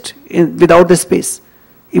exist without the space.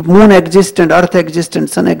 If moon exists and earth exists and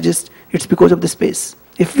sun exists, it's because of the space.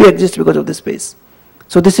 If we exist because of the space.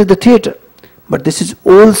 So this is the theater. But this is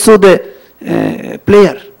also the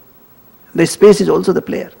player. The space is also the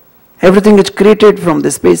player. Everything is created from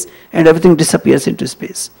the space and everything disappears into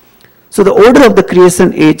space. So the order of the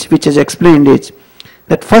creation age, which is explained, is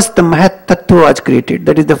that first the Mahat Tattva was created.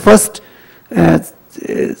 That is the first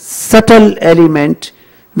subtle element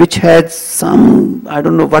which had some, I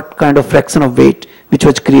don't know what kind of fraction of weight, which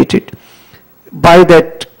was created by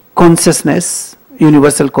that consciousness,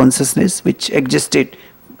 universal consciousness, which existed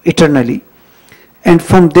eternally. And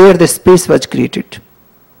from there the space was created,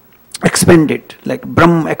 expanded, like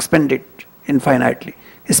Brahm expanded infinitely.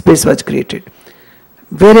 Space was created.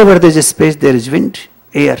 Wherever there is a space, there is wind,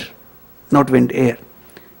 air, not wind, air.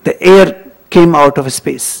 The air came out of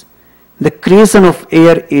space. The creation of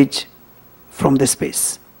air is from the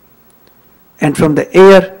space. And from the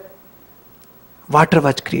air, water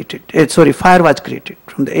was created. Fire was created.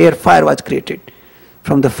 From the air, fire was created.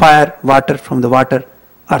 From the fire, water. From the water,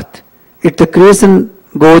 earth. The creation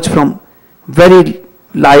goes from very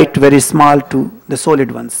light, very small to the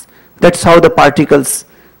solid ones. That's how the particles,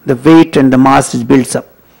 the weight and the mass is built up.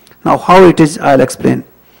 Now how it is, I'll explain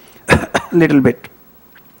a little bit.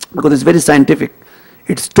 Because it's very scientific.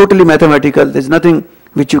 It's totally mathematical. There's nothing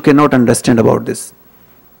which you cannot understand about this.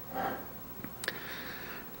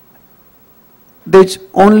 There's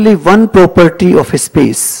only one property of a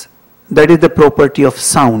space. That is the property of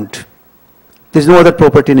sound. There's no other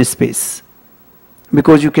property in space.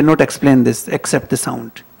 Because you cannot explain this except the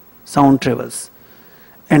sound. Sound travels.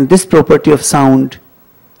 And this property of sound,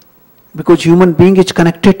 because human being is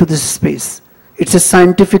connected to this space. It's a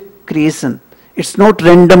scientific creation. It's not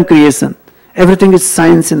random creation. Everything is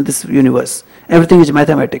science in this universe. Everything is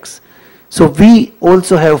mathematics. So we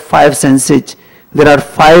also have 5 senses. There are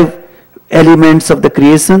 5 elements of the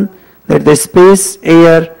creation. That the space,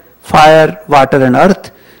 air, fire, water and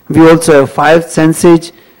earth. We also have 5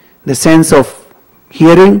 senses. The sense of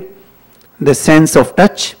hearing, the sense of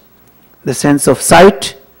touch, the sense of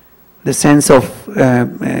sight, the sense of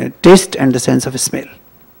taste and the sense of smell.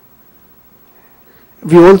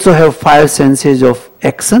 We also have 5 senses of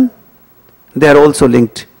action. They are also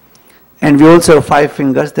linked. And we also have 5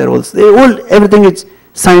 fingers. Everything is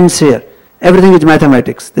science here. Everything is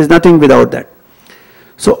mathematics. There is nothing without that.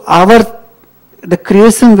 So the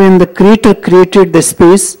creation, when the creator created the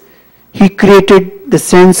space, he created the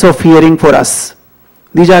sense of hearing for us.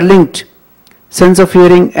 These are linked. Sense of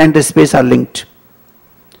hearing and the space are linked.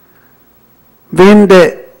 When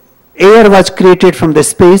the air was created from the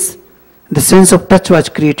space, the sense of touch was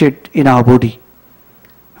created in our body.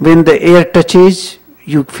 When the air touches,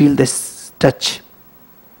 you feel this touch.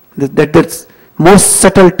 That's most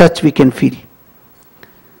subtle touch we can feel.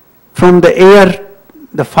 From the air,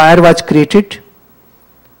 the fire was created.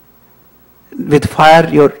 With fire,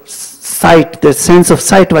 your sight, the sense of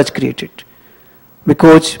sight was created.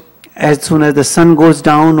 Because as soon as the sun goes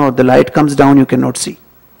down or the light comes down, you cannot see.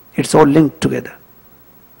 It's all linked together.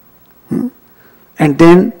 And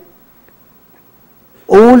then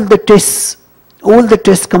all the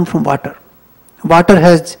tests come from water. Water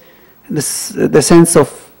has the sense of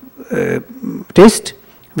taste,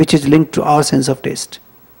 which is linked to our sense of taste.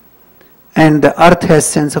 And the earth has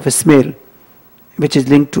sense of smell, which is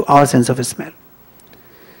linked to our sense of smell.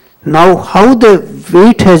 Now, how the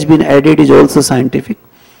weight has been added is also scientific,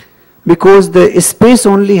 because the space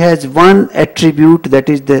only has one attribute, that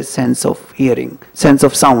is the sense of hearing, sense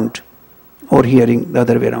of sound, or hearing the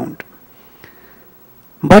other way around.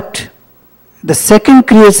 But the second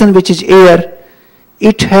creation, which is air,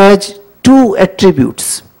 it has two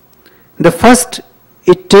attributes. The first,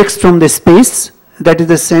 it takes from the space, that is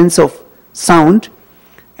the sense of sound,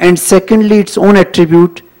 and secondly, its own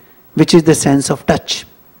attribute, which is the sense of touch.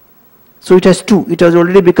 So it has two. It has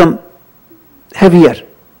already become heavier.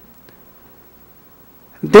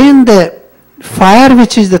 Then the fire,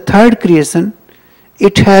 which is the third creation,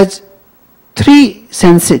 it has three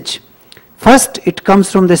senses. First, it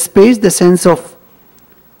comes from the space, the sense of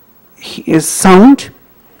sound.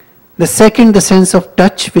 The second, the sense of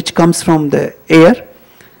touch, which comes from the air.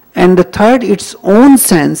 And the third, its own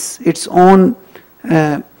sense, its own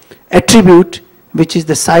attribute, which is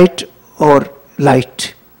the sight or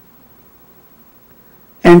light.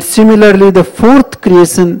 And similarly, the fourth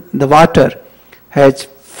creation, the water, has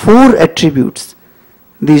four attributes.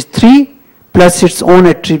 These three plus its own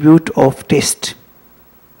attribute of taste.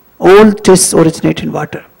 All tastes originate in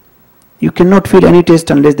water. You cannot feel any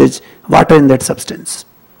taste unless there is water in that substance.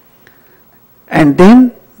 And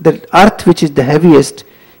then the earth, which is the heaviest,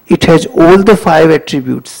 it has all the five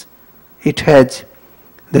attributes. It has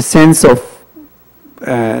the sense of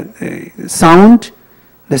sound,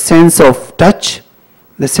 the sense of touch,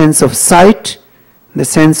 the sense of sight, the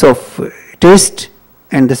sense of taste,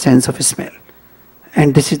 and the sense of smell.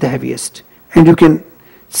 And this is the heaviest. And you can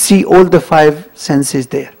see all the five senses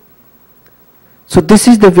there. So this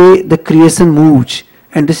is the way the creation moves,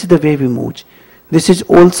 and this is the way we move. This is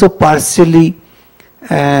also partially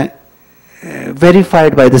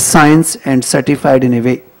verified by the science and certified in a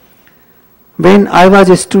way. When I was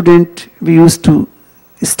a student, we used to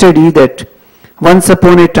study that once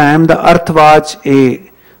upon a time the earth was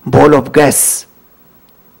a ball of gas,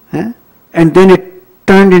 and then it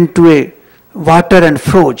turned into a water and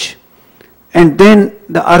froze, and then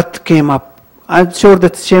the earth came up. I'm sure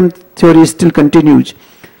that same theory still continues.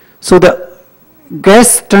 So the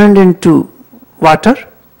gas turned into water,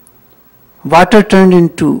 water turned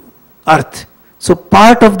into earth. So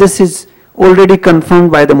part of this is already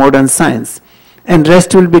confirmed by the modern science, and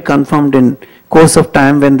rest will be confirmed in course of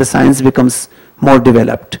time when the science becomes more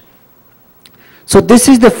developed. So this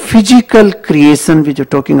is the physical creation which you're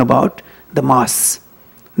talking about, the mass,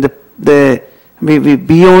 the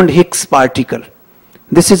beyond Higgs particle.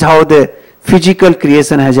 This is how the physical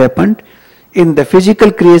creation has happened. In the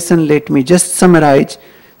physical creation, let me just summarize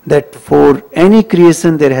that for any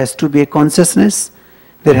creation there has to be a consciousness,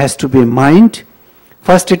 there has to be a mind.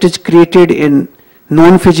 First it is created in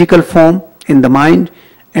non-physical form in the mind,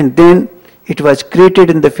 and then it was created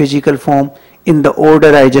in the physical form in the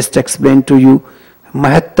order I just explained to you.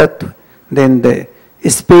 Mahat Tattva, then the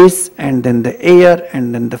space, and then the air,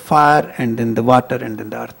 and then the fire, and then the water, and then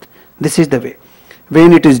the earth. This is the way.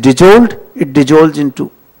 When it is dissolved, it dissolves into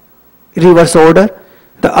reverse order.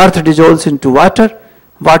 The earth dissolves into water,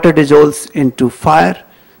 water dissolves into fire,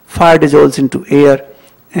 fire dissolves into air,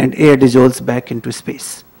 and air dissolves back into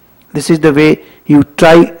space. This is the way you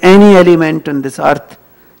try any element on this earth,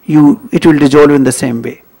 it will dissolve in the same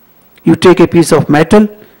way. You take a piece of metal,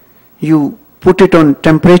 you put it on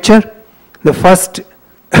temperature, the first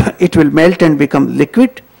it will melt and become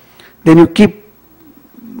liquid, then you keep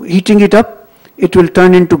heating it up, it will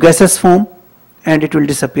turn into gaseous form, and it will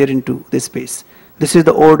disappear into the space. This is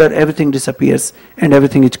the order, everything disappears and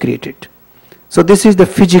everything is created. So this is the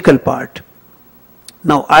physical part.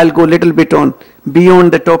 Now I'll go a little bit on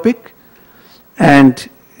beyond the topic, and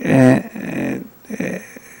the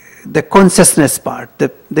consciousness part,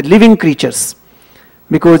 the living creatures,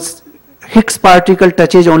 because Higgs particle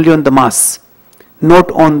touches only on the mass, not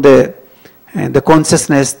on the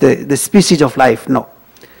consciousness, the species of life, no.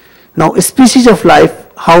 Now a species of life,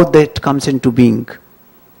 how that comes into being,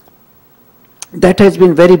 that has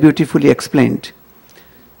been very beautifully explained,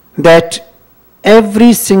 that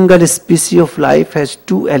every single species of life has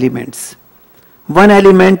two elements. One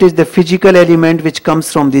element is the physical element which comes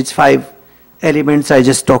from these five elements I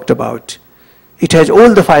just talked about. It has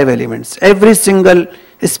all the five elements. Every single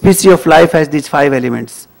species of life has these five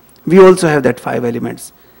elements. We also have that five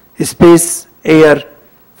elements. Space, air,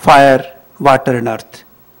 fire, water and earth.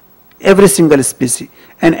 Every single species.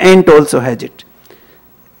 An ant also has it.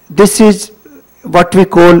 This is what we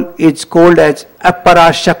call, it's called as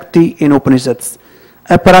Aparashakti in Upanishads.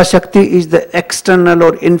 Aparashakti is the external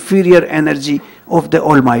or inferior energy of the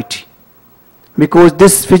Almighty. Because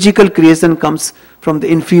this physical creation comes from the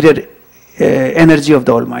inferior energy of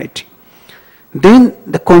the Almighty. Then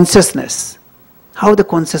the consciousness. How the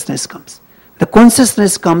consciousness comes? The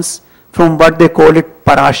consciousness comes from what they call it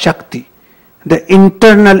Parashakti, the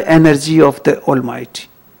internal energy of the Almighty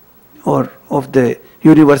or of the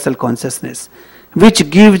universal consciousness, which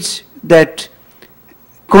gives that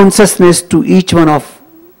consciousness to each one of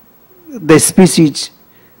the species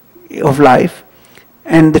of life,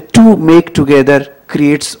 and the two make together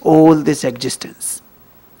creates all this existence.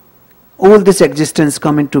 All this existence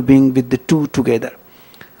come into being with the two together.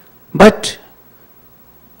 But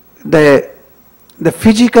the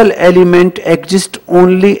physical element exists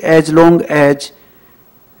only as long as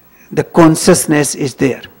the consciousness is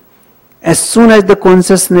there. As soon as the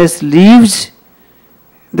consciousness leaves,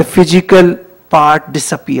 the physical part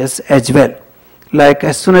disappears as well. Like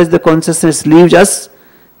as soon as the consciousness leaves us,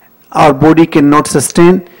 our body cannot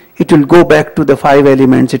sustain, it will go back to the 5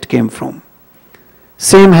 elements it came from.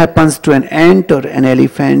 Same happens to an ant or an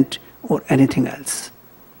elephant or anything else.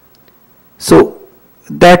 So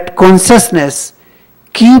that consciousness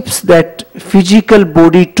keeps that physical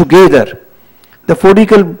body together. The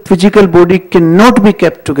physical body cannot be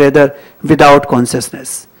kept together without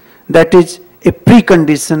consciousness. That is a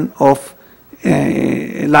precondition of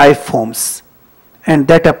life forms, and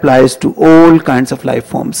that applies to all kinds of life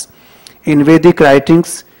forms. In Vedic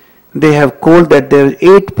writings, they have called that there are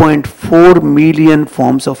 8.4 million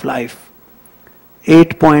forms of life.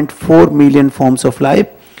 8.4 million forms of life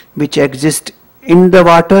which exist in the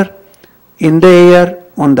water, in the air,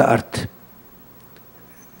 on the earth.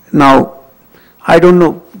 Now, I don't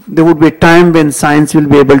know, there would be a time when science will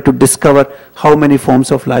be able to discover how many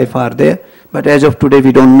forms of life are there, but as of today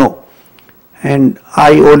we don't know. And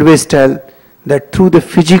I always tell that through the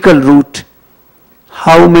physical route,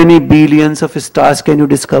 how many billions of stars can you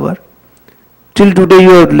discover? Till today you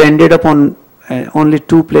have landed upon only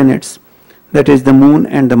 2 planets, that is the moon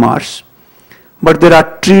and the Mars. But there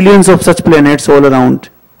are trillions of such planets all around.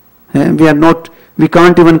 We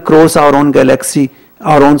can't even cross our own galaxy,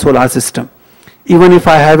 our own solar system. Even if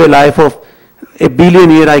I have a life of 1 billion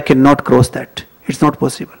years, I cannot cross that. It's not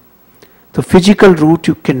possible. So physical route,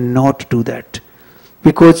 you cannot do that,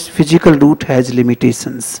 because physical route has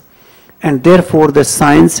limitations, and therefore the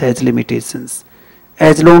science has limitations.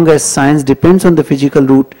 As long as science depends on the physical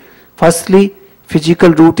route, firstly,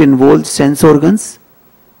 physical route involves sense organs,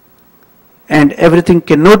 and everything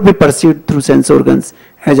cannot be perceived through sense organs,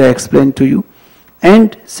 as I explained to you.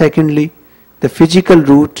 And secondly, the physical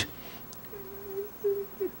route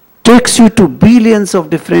takes you to billions of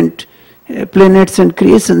different planets and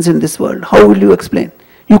creations in this world. How will you explain?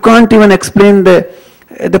 You can't even explain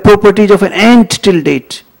the properties of an ant till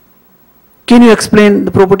date. Can you explain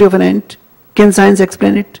the property of an ant? Can science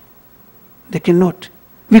explain it? They cannot.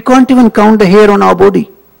 We can't even count the hair on our body.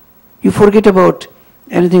 You forget about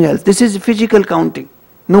anything else. This is physical counting.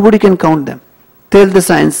 Nobody can count them. Tell the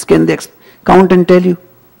science, can they count and tell you?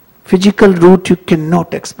 Physical route, you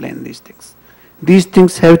cannot explain these things. These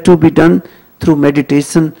things have to be done through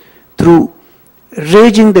meditation, through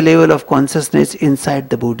raising the level of consciousness inside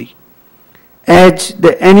the body. As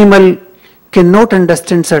the animal cannot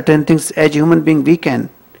understand certain things, as human being we can.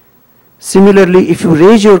 Similarly, if you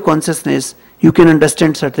raise your consciousness, you can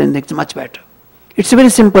understand certain things much better. It's a very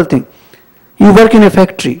simple thing. You work in a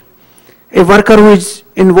factory. A worker who is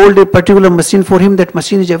involved in a particular machine, for him that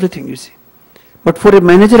machine is everything, you see. But for a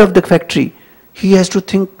manager of the factory, he has to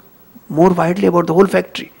think more widely about the whole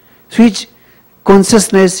factory. So his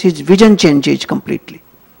consciousness, his vision changes completely.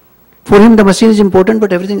 For him the machine is important,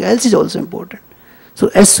 but everything else is also important. So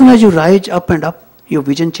as soon as you rise up and up, your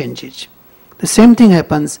vision changes. The same thing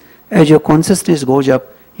happens as your consciousness goes up,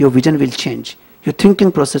 your vision will change. Your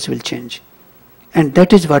thinking process will change. And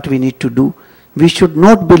that is what we need to do. We should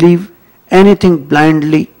not believe anything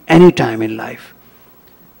blindly any time in life.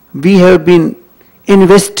 We have been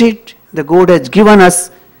invested, the God has given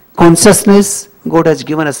us consciousness, God has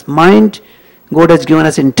given us mind, God has given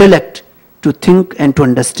us intellect to think and to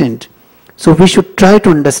understand. So we should try to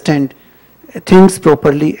understand things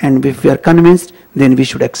properly, and if we are convinced, then we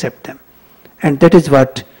should accept them. And that is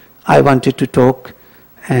what I wanted to talk.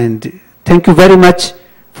 And thank you very much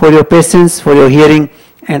for your patience, for your hearing,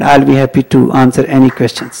 and I'll be happy to answer any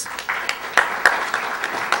questions.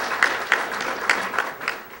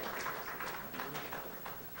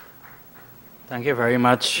 Thank you very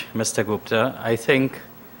much, Mr. Gupta. I think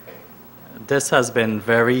this has been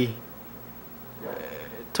very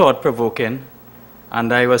thought-provoking,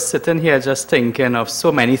 and I was sitting here just thinking of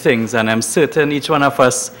so many things, and I'm certain each one of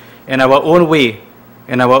us, in our own way,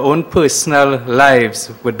 in our own personal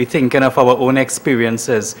lives, would be thinking of our own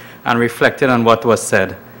experiences and reflecting on what was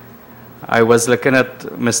said. I was looking at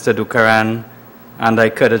Mr. Dookeran, and I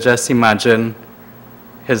could just imagine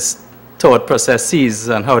his thought processes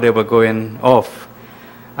and how they were going off.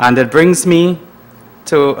 And it brings me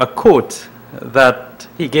to a quote that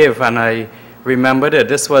he gave, and I remembered it.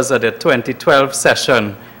 This was at the 2012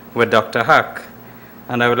 session with Dr. Hack.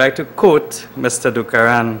 And I would like to quote Mr.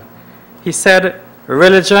 Dookeran. He said,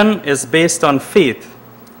 "Religion is based on faith.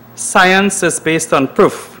 Science is based on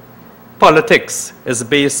proof. Politics is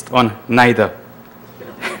based on neither."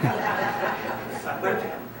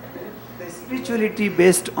 The spirituality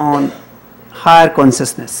based on higher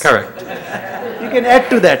consciousness. Correct. You can add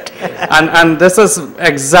to that. And this is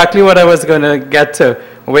exactly what I was going to get to,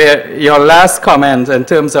 where your last comment in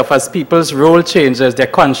terms of as people's role changes, their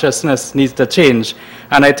consciousness needs to change.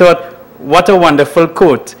 And I thought, what a wonderful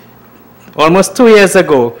quote. Almost 2 years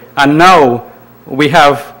ago, and now we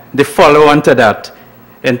have the follow-on to that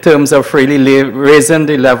in terms of really raising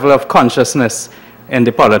the level of consciousness in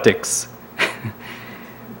the politics.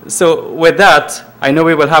 So with that, I know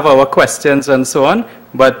we will have our questions and so on,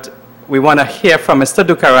 but we want to hear from Mr.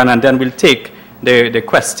 Dookeran, and then we'll take the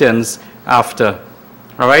questions after.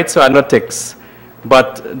 All right, so analytics.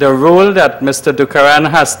 But the role that Mr. Dookeran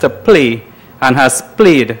has to play and has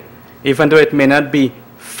played, even though it may not be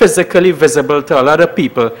physically visible to a lot of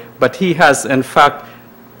people, but he has, in fact,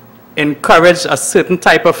 encouraged a certain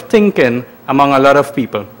type of thinking among a lot of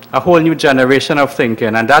people, a whole new generation of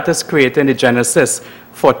thinking, and that is creating the genesis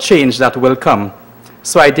for change that will come.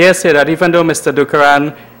 So I dare say that even though Mr.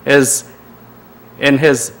 Dookeran is in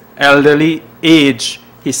his elderly age,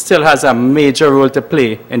 he still has a major role to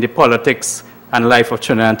play in the politics and life of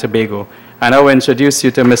Trinidad and Tobago. And I will introduce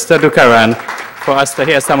you to Mr. Dookeran for us to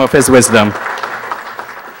hear some of his wisdom.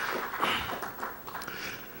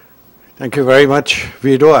 Thank you very much,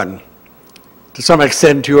 Vidwan. To some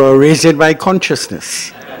extent, you are raising my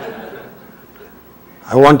consciousness.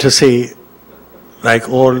 I want to say, like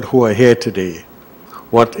all who are here today,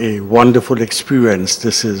 what a wonderful experience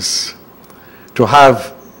this is to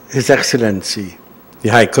have His Excellency, the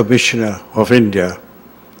High Commissioner of India,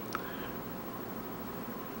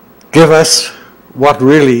 give us what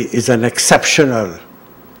really is an exceptional,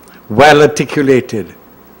 well-articulated,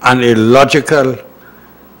 and a logical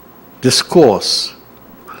discourse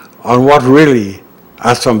on what really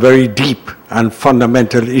are some very deep and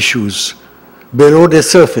fundamental issues below the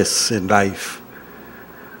surface in life.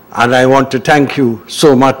 And I want to thank you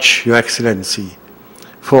so much, Your Excellency,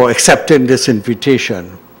 for accepting this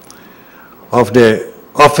invitation of the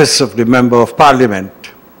Office of the Member of Parliament.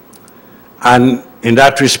 And in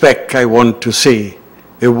that respect, I want to say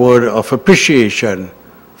a word of appreciation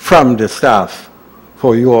from the staff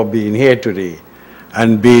for your being here today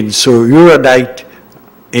and being so erudite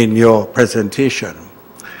in your presentation.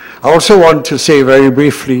 I also want to say very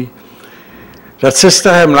briefly that Sister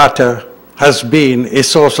Hemlata has been a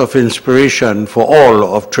source of inspiration for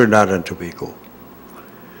all of Trinidad and Tobago.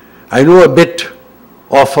 I know a bit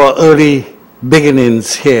of her early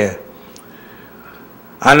beginnings here,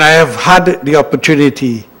 and I have had the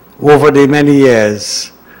opportunity over the many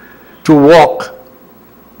years to walk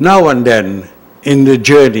now and then in the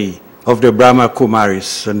journey of the Brahma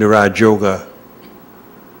Kumaris and the Raj Yoga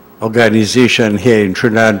organization here in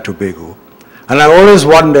Trinidad and Tobago. And I always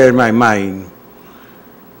wonder in my mind,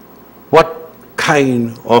 what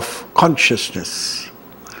kind of consciousness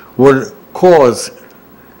would cause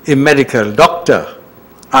a medical doctor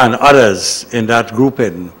and others in that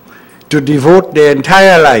grouping to devote their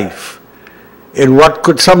entire life in what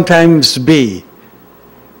could sometimes be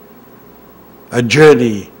a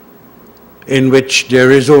journey in which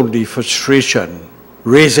there is only frustration,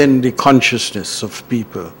 raising the consciousness of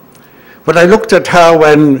people. But I looked at her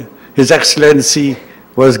when His Excellency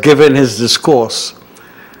was giving his discourse,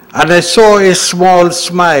 and I saw a small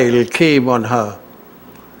smile came on her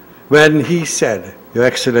when he said, Your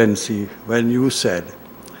Excellency, when you said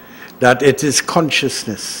that it is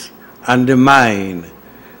consciousness and the mind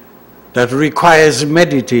that requires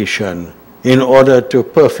meditation in order to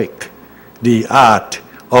perfect the art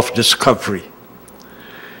of discovery.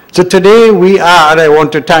 So today we are, and I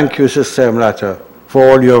want to thank you, Sister Hemlata, for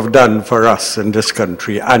all you have done for us in this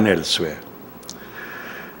country and elsewhere.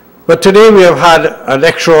 But today we have had an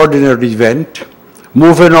extraordinary event,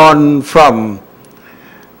 moving on from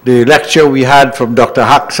the lecture we had from Dr.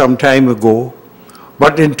 Hack some time ago,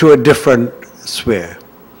 but into a different sphere.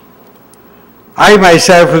 I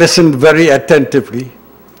myself listened very attentively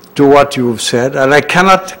to what you've said, and I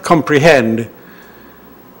cannot comprehend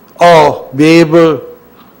or be able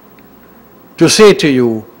to say to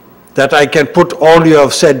you that I can put all you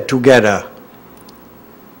have said together,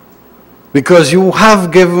 because you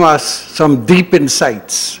have given us some deep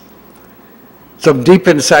insights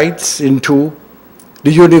into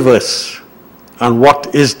the universe and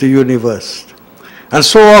what is the universe. And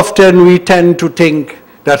so often we tend to think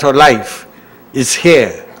that our life is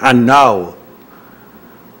here and now.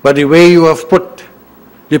 But the way you have put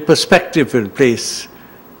the perspective in place,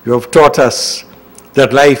 you have taught us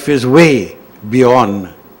that life is way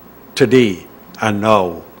beyond today and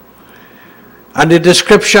now. And the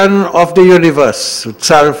description of the universe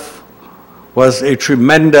itself was a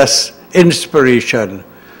tremendous inspiration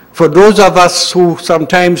for those of us who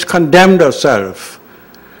sometimes condemned ourselves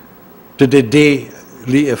to the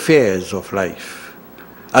daily affairs of life,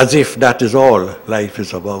 as if that is all life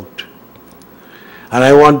is about. And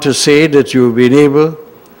I want to say that you've been able,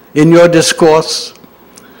 in your discourse,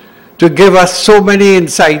 to give us so many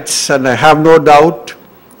insights, and I have no doubt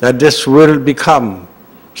that this will become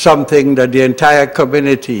something that the entire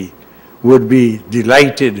community would be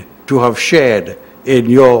delighted to have shared in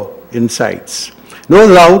your insights. No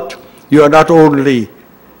doubt, you are not only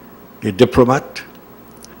a diplomat,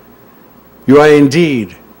 you are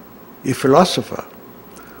indeed a philosopher.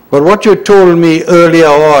 But what you told me earlier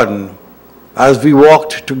on, as we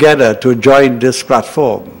walked together to join this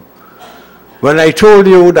platform, when I told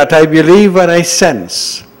you that I believe and I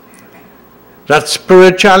sense that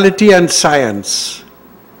spirituality and science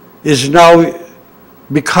is now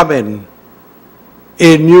becoming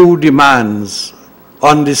a new demands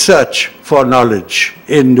on the search for knowledge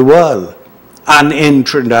in the world and in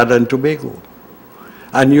Trinidad and Tobago.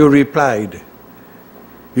 And you replied,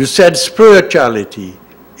 you said spirituality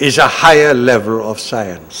is a higher level of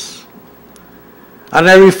science. And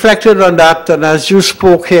I reflected on that, and as you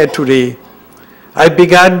spoke here today, I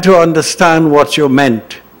began to understand what you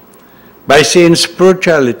meant by saying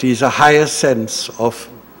spirituality is a higher sense of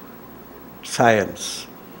science.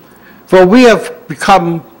 For we have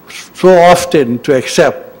become so often to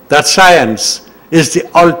accept that science is the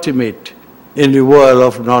ultimate in the world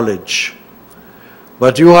of knowledge.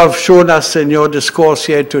 But you have shown us in your discourse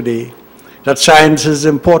here today that science is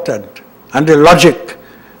important, and the logic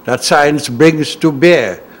that science brings to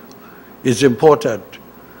bear is important.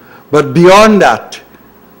 But beyond that,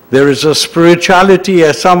 there is a spirituality,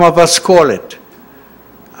 as some of us call it,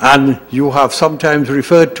 and you have sometimes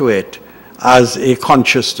referred to it as a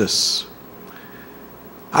consciousness.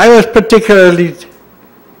 I was particularly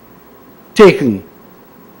taken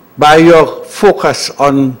by your focus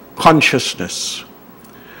on consciousness,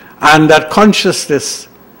 and that consciousness,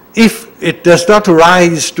 if it does not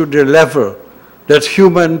rise to the level that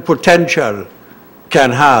human potential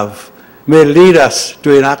can have, may lead us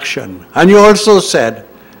to inaction. And you also said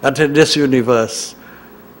that in this universe,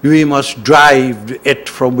 we must drive it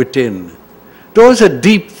from within. Those are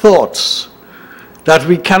deep thoughts that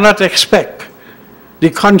we cannot expect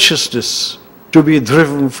the consciousness to be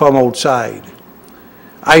driven from outside.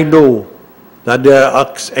 I know that there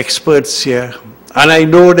are experts here, and I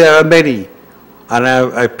know there are many, and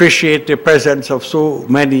I appreciate the presence of so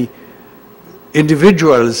many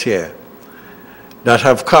individuals here that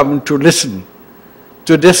have come to listen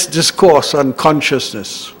to this discourse on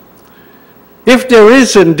consciousness. If there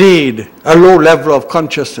is indeed a low level of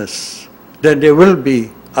consciousness, then there will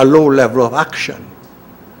be a low level of action.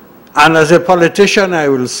 And as a politician, I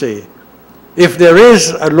will say, if there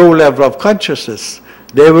is a low level of consciousness,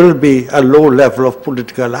 there will be a low level of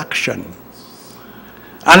political action.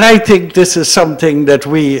 And I think this is something that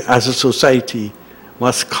we as a society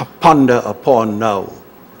must ponder upon now.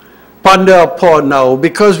 Ponder upon now,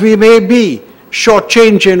 because we may be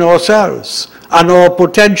shortchanging ourselves, and our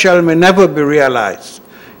potential may never be realized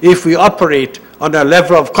if we operate on a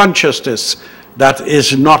level of consciousness that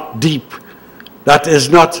is not deep, that is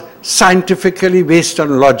not scientifically based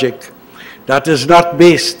on logic, that is not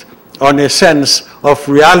based on a sense of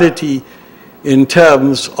reality in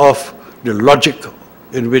terms of the logic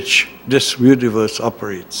in which this universe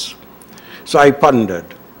operates. So I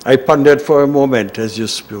pondered for a moment as you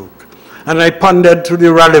spoke, and I pondered to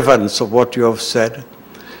the relevance of what you have said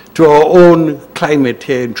to our own climate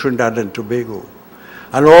here in Trinidad and Tobago.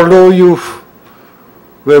 And although you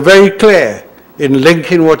were very clear in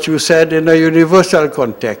linking what you said in a universal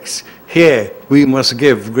context, here we must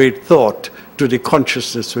give great thought to the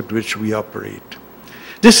consciousness with which we operate.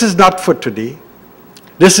 This is not for today.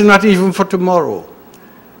 This is not even for tomorrow.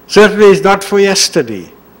 certainly is not for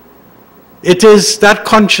yesterday. It is that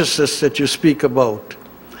consciousness that you speak about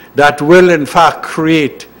that will in fact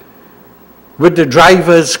create, with the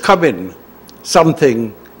drivers coming,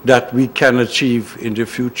 something that we can achieve in the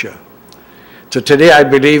future. So today I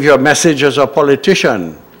believe your message as a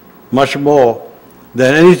politician, much more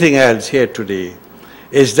than anything else here today,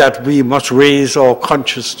 is that we must raise our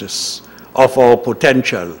consciousness of our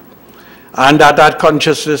potential, and that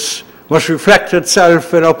consciousness must reflect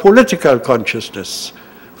itself in our political consciousness,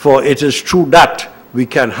 for it is through that we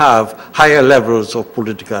can have higher levels of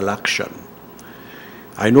political action.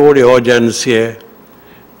 I know the audience here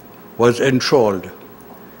was enthralled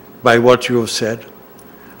by what you have said,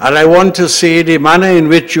 and I want to say the manner in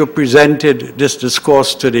which you presented this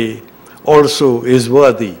discourse today also is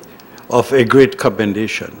worthy of a great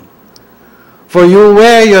commendation. For you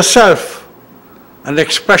were yourself an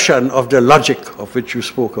expression of the logic of which you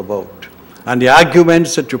spoke about, and the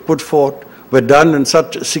arguments that you put forth were done in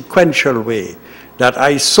such a sequential way that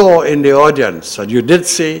I saw in the audience, and you did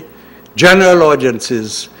say general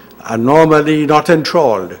audiences are normally not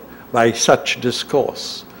enthralled by such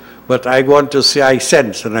discourse. But I want to say I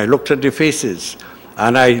sensed, and I looked at the faces,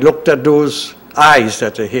 and I looked at those eyes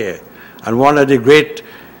that are here. And one of the great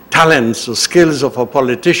talents or skills of a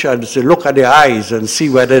politician is to look at the eyes and see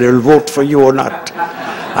whether they'll vote for you or not.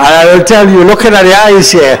 And I will tell you, looking at the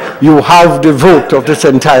eyes here, you have the vote of this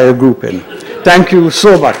entire grouping. Thank you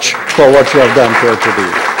so much for what you have done here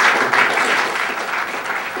today.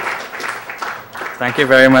 Thank you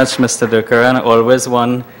very much, Mr. Dookeran. Always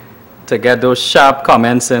one to get those sharp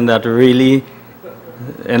comments in that really,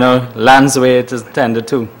 lands where it is intended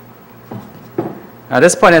to. At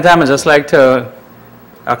this point in time, I'd just like to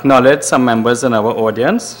acknowledge some members in our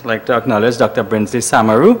audience. I'd like to acknowledge Dr. Brinsley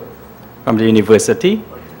Samaru from the university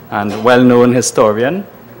and well-known historian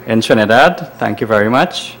in Trinidad. Thank you very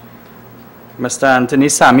much. Mr. Anthony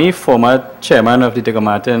Sami, former chairman of the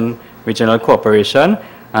Dookeran Regional Corporation,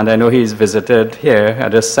 and I know he's visited here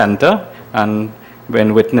at this center and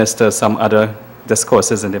been witness to some other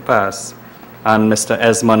discourses in the past. And Mr.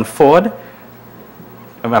 Esmond Ford,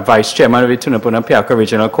 vice chairman of the Tunapuna Piarco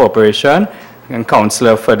Regional Corporation and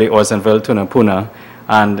councillor for the Ortonville Tunapuna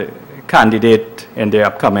and candidate in the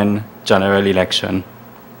upcoming general election.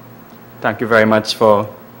 Thank you very much for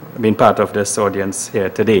being part of this audience here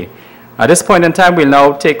today. At this point in time, we'll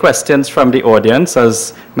now take questions from the audience.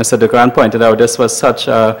 As Mr. Dookeran pointed out, this was such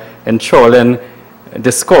an enthralling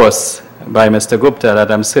discourse by Mr. Gupta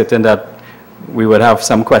that I'm certain that we would have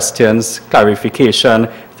some questions, clarification,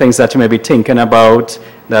 things that you may be thinking about,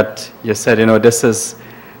 that you said, this is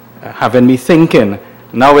having me thinking.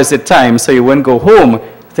 Now is the time, so you wouldn't go home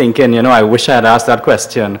thinking, I wish I had asked that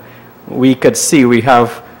question. We could see we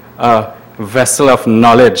have a vessel of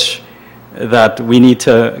knowledge that we need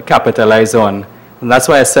to capitalize on. And that's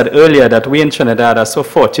why I said earlier that we in Trinidad are so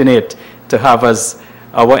fortunate to have as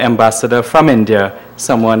our ambassador from India,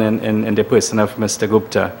 someone in the person of Mr.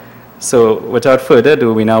 Gupta. So without further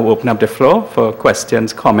ado, we now open up the floor for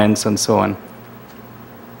questions, comments, and so on.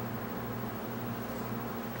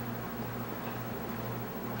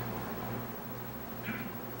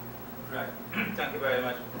 Right. Thank you very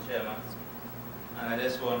much, Mr. Chairman. And I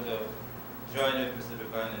just want to join with Mr.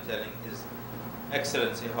 Dookeran in telling His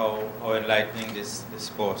Excellency how enlightening this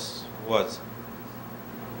discourse was.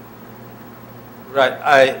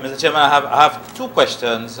 Right, Mr. Chairman, I have two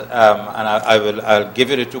questions, and I'll give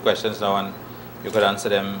you the two questions now, and you could answer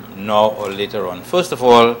them now or later on. First of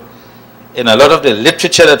all, in a lot of the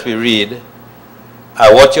literature that we read,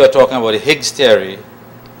 what you're talking about, the Higgs theory,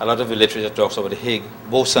 a lot of the literature talks about the Higgs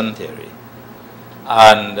boson theory,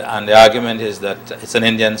 and the argument is that it's an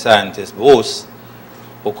Indian scientist, Bose,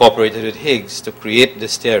 who cooperated with Higgs to create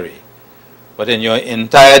this theory. But in your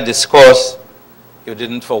entire discourse, you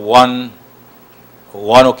didn't for one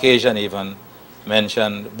occasion even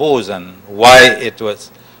mention boson, why it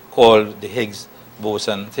was called the Higgs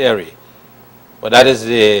boson theory. But that is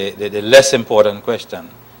the less important question.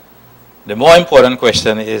 The more important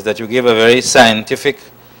question is that you give a very scientific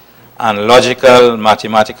and logical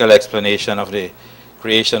mathematical explanation of the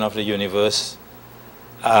creation of the universe.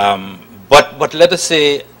 But let us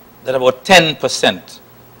say that about 10%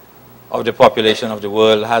 of the population of the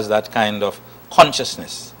world has that kind of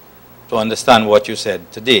consciousness to understand what you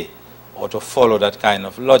said today, or to follow that kind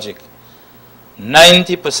of logic.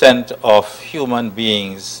 90% of human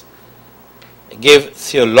beings give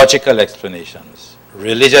theological explanations,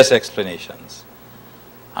 religious explanations.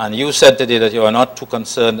 And you said today that you are not too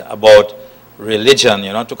concerned about religion,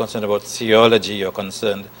 you're not too concerned about theology, you're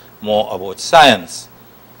concerned more about science.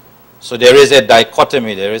 So there is a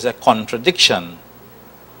dichotomy, there is a contradiction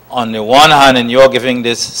on the one hand, and you're giving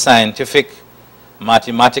this scientific,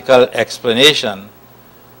 mathematical explanation,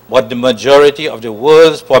 but the majority of the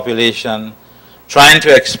world's population trying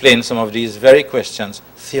to explain some of these very questions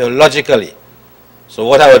theologically. So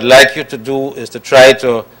what I would like you to do is to try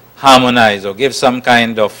to harmonize or give some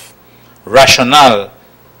kind of rationale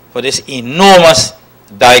for this enormous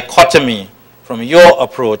dichotomy from your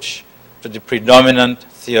approach to the predominant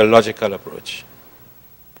theological approach.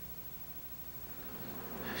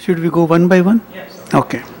 Should we go one by one? Yes.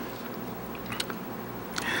 Okay.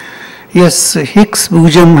 Yes, Higgs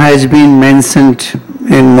boson has been mentioned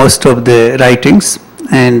in most of the writings,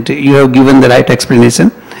 and you have given the right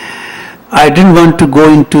explanation. I didn't want to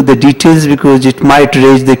go into the details because it might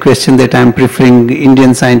raise the question that I'm preferring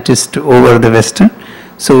Indian scientists over the Western.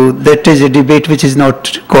 So that is a debate which is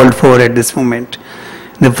not called for at this moment.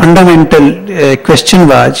 The fundamental question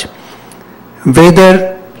was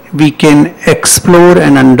whether we can explore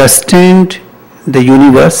and understand the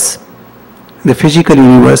universe, the physical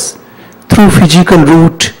universe, through physical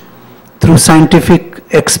route, through scientific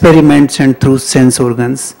experiments and through sense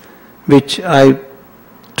organs, which I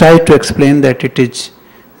try to explain that it is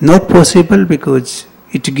not possible because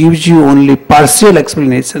it gives you only partial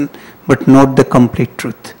explanation but not the complete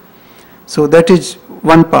truth. So that is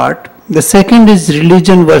one part. The second is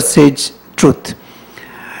religion versus truth.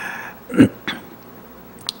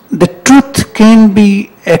 The truth can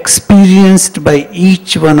be experienced by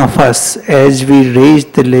each one of us as we raise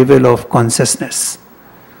the level of consciousness.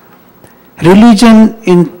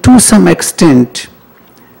 Religion, to some extent,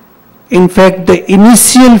 in fact, the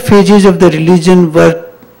initial phases of the religion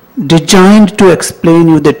were designed to explain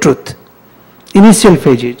you the truth. Initial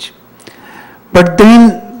phases. But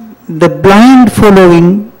then the blind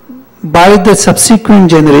following by the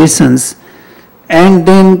subsequent generations and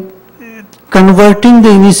then converting the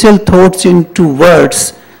initial thoughts into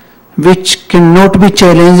words which cannot be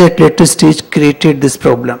challenged at later stage created this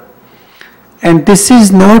problem. And this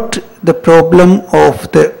is not the problem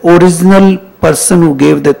of the original person who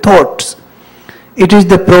gave the thoughts. It is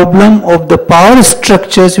the problem of the power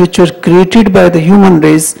structures which were created by the human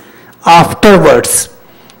race afterwards.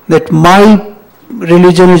 That my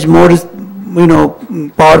religion is more,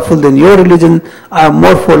 powerful than your religion, I have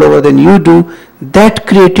more followers than you do. That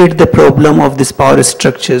created the problem of these power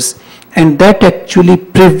structures, and that actually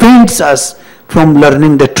prevents us from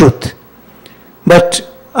learning the truth.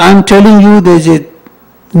 But I am telling you there is a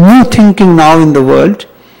new thinking now in the world,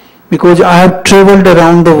 because I have traveled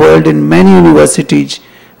around the world in many universities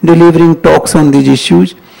delivering talks on these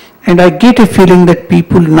issues, and I get a feeling that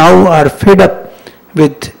people now are fed up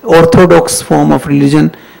with orthodox form of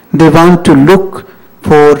religion. They want to look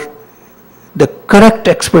for the correct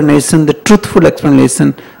explanation, the truthful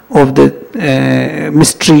explanation of the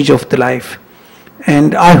mysteries of the life.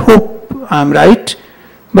 And I hope I'm right,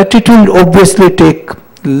 but it will obviously take a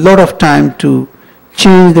lot of time to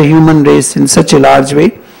change the human race in such a large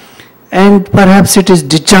way. And perhaps it is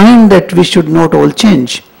designed that we should not all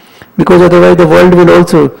change, because otherwise the world will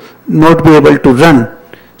also not be able to run.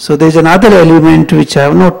 So there is another element which I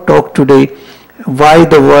have not talked today, why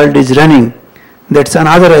the world is running. That's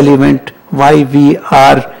another element why we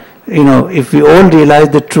are, if we all realize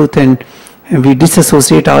the truth and we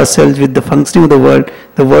disassociate ourselves with the functioning of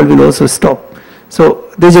the world will also stop.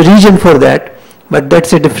 So there's a reason for that, but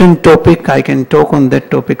that's a different topic. I can talk on that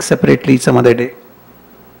topic separately some other day.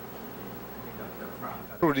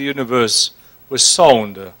 Through the universe was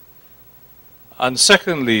sound. And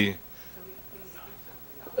secondly,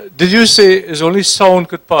 did you say is only sound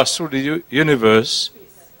could pass through the universe,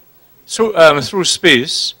 through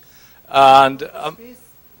space, and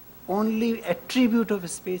only attribute of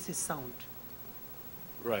space is sound.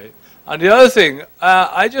 Right. And the other thing,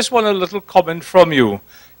 I just want a little comment from you.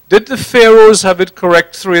 Did the pharaohs have it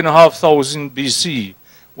correct 3,500 BC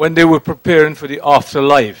when they were preparing for the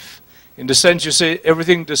afterlife? In the sense you say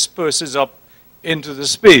everything disperses up into the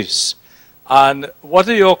space. And what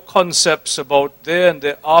are your concepts about there and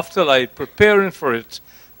the afterlife, preparing for it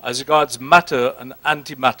as regards matter and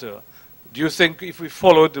antimatter? Do you think if we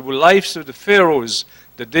follow the lives of the pharaohs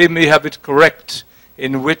that they may have it correct,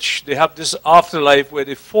 in which they have this afterlife where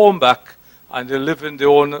they form back and they live in their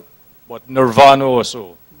own, nirvana or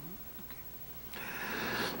so?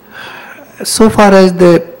 So far as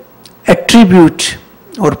the attribute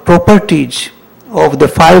or properties of the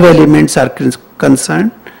five elements are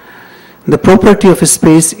concerned, the property of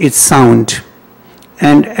space is sound.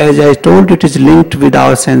 And as I told, it is linked with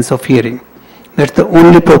our sense of hearing. That's the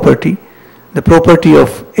only property. The property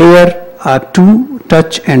of air are two,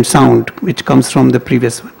 touch and sound, which comes from the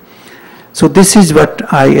previous one. So this is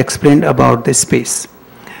what I explained about the space.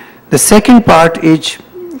 The second part is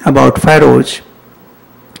about pharaohs.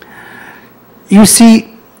 You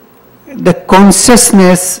see, the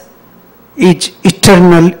consciousness is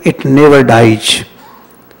eternal, it never dies.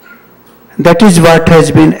 That is what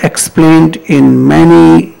has been explained in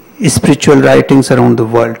many spiritual writings around the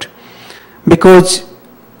world. Because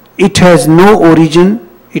it has no origin,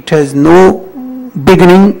 it has no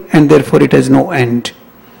beginning, and therefore it has no end.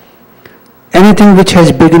 Anything which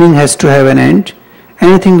has beginning has to have an end.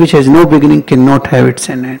 Anything which has no beginning cannot have its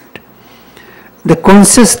end. The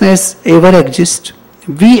consciousness ever exists.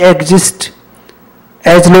 We exist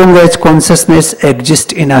as long as consciousness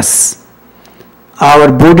exists in us.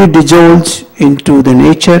 Our body dissolves into the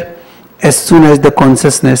nature as soon as the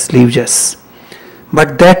consciousness leaves us.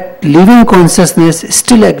 But that living consciousness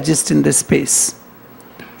still exists in the space.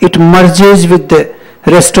 It merges with the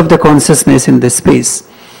rest of the consciousness in the space.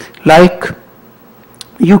 Like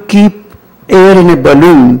you keep air in a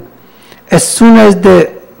balloon, as soon as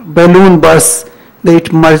the balloon bursts, the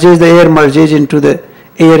air merges into the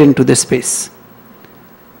air into the space.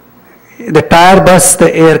 The tire bursts,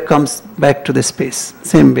 the air comes back to the space.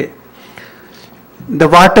 Same way. The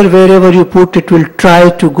water, wherever you put it, will try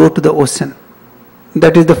to go to the ocean.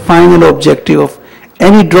 That is the final objective of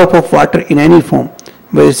any drop of water in any form,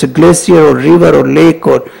 whether it's a glacier or river or lake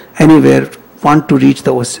or anywhere, want to reach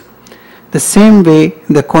the ocean. The same way,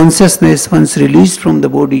 the consciousness, once released from the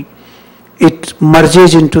body, it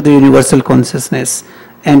merges into the universal consciousness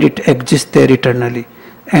and it exists there eternally.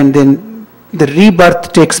 And then the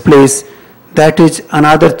rebirth takes place. That is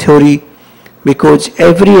another theory, because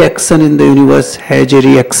every action in the universe has a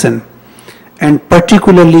reaction, and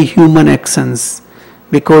particularly human actions,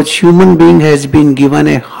 because human being has been given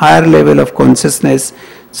a higher level of consciousness,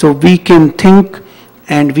 so we can think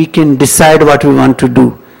and we can decide what we want to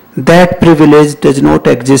do. That privilege does not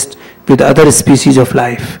exist with other species of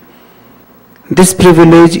life. This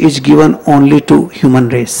privilege is given only to human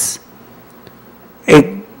race.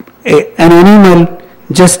 An animal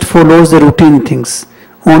just follows the routine things,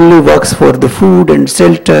 only works for the food and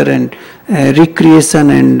shelter and recreation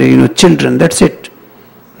and children. That's it.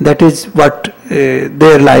 That is what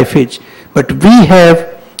their life is. But we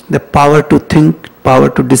have the power to think, power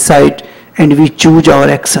to decide, and we choose our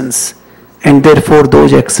actions. And therefore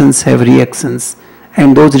those actions have reactions,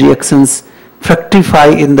 and those reactions fructify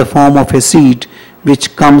in the form of a seed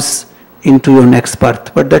which comes into your next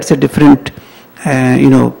birth. But that's a different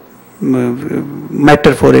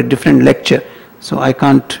matter for a different lecture. So I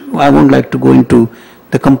won't like to go into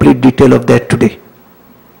the complete detail of that today.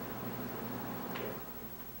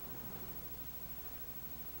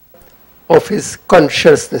 Of his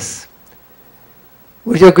consciousness.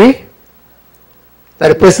 Would you agree that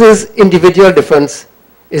a person's individual difference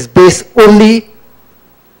is based only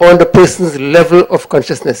on the person's level of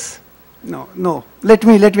consciousness? No. Let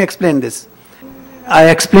me explain this. I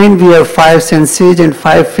explained we have 5 senses and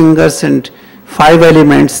 5 fingers and 5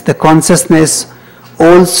 elements. The consciousness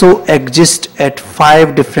also exists at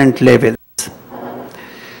 5 different levels.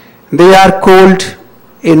 They are called,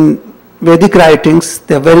 in Vedic writings,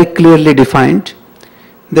 they are very clearly defined.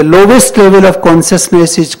 The lowest level of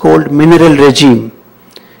consciousness is called mineral regime.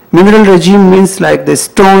 Mineral regime means like the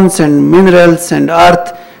stones and minerals and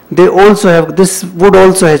earth, they also have, this wood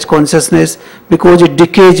also has consciousness because it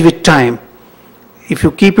decays with time. If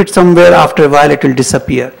you keep it somewhere, after a while it will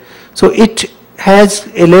disappear. So it has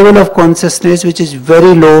a level of consciousness which is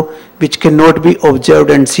very low, which cannot be observed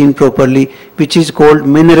and seen properly, which is called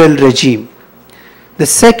mineral regime. The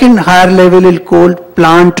second higher level is called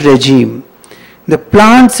plant regime. The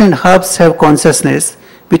plants and herbs have consciousness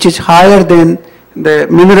which is higher than the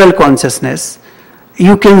mineral consciousness.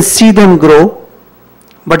 You can see them grow,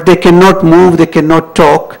 but they cannot move, they cannot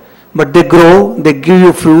talk, but they grow, they give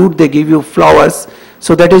you fruit, they give you flowers.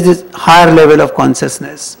 So that is this higher level of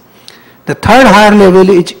consciousness. The third higher level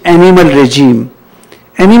is animal regime.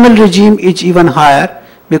 Animal regime is even higher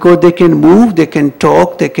because they can move, they can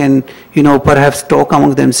talk, they can perhaps talk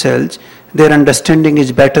among themselves. Their understanding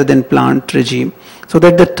is better than plant regime. So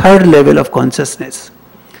that's the third level of consciousness.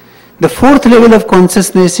 The fourth level of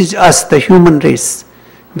consciousness is us, the human race.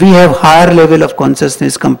 We have higher level of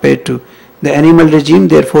consciousness compared to the animal regime,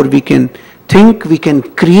 therefore we can think, we can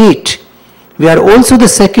create. We are also the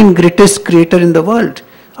second greatest creator in the world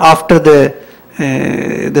after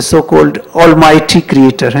the so-called almighty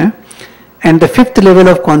creator. And the fifth level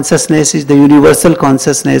of consciousness is the universal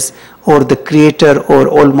consciousness or the creator or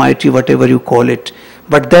almighty, whatever you call it.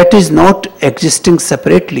 But that is not existing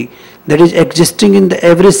separately. That is existing in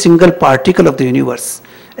every single particle of the universe.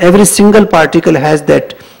 Every single particle has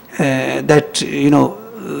that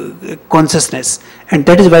consciousness, and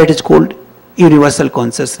that is why it is called universal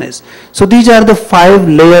consciousness. So these are the 5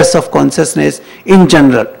 layers of consciousness in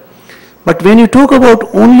general. But when you talk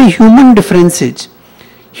about only human differences,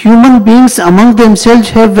 human beings among themselves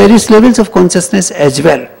have various levels of consciousness as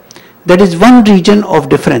well. That is one region of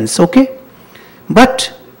difference, okay?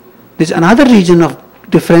 But there's another region of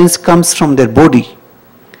difference comes from their body.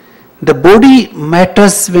 The body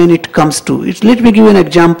matters when it comes to it. Let me give you an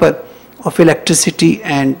example of electricity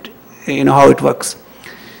and how it works.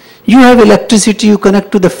 You have electricity, you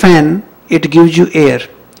connect to the fan, it gives you air.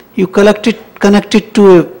 You connect it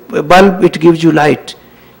to a bulb, it gives you light.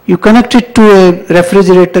 You connect it to a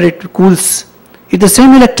refrigerator, it cools. It's the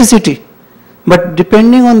same electricity, but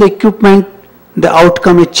depending on the equipment, the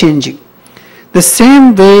outcome is changing. The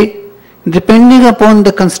same way, depending upon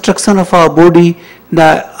the construction of our body,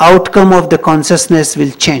 the outcome of the consciousness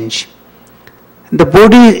will change. The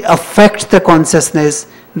body affects the consciousness,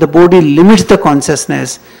 the body limits the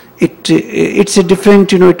consciousness. It's a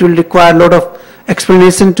different, it will require a lot of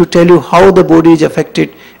explanation to tell you how the body is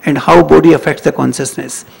affected and how body affects the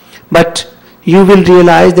consciousness. But you will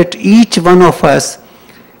realize that each one of us,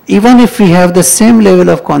 even if we have the same level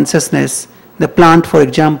of consciousness, the plant, for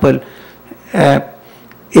example,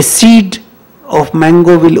 a seed of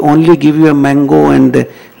mango will only give you a mango, and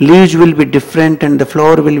the leaves will be different and the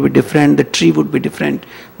flower will be different, the tree would be different.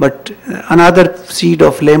 But another seed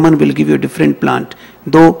of lemon will give you a different plant.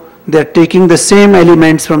 Though they are taking the same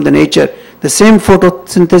elements from the nature, the same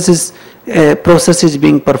photosynthesis process is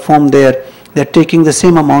being performed there, they are taking the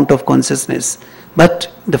same amount of consciousness.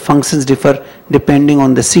 But the functions differ depending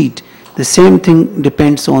on the seed. The same thing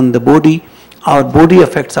depends on the body. Our body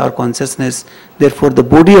affects our consciousness, therefore the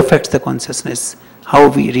body affects the consciousness, how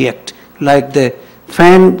we react. Like the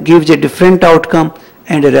fan gives a different outcome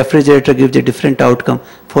and a refrigerator gives a different outcome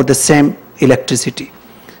for the same electricity.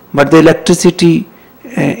 But the electricity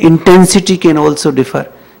intensity can also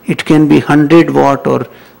differ. It can be 100 watt or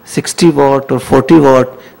 60 watt or 40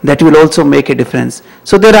 watt. That will also make a difference.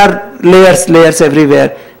 So there are layers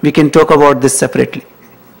everywhere. We can talk about this separately.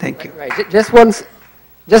 Thank you. Right. Just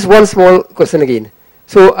one small question again.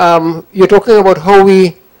 So you're talking about how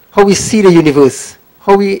we see the universe,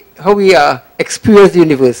 how we experience the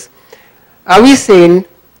universe. Are we saying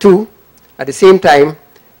too, at the same time,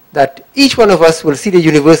 that each one of us will see the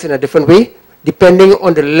universe in a different way, depending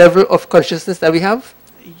on the level of consciousness that we have?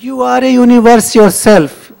 You are a universe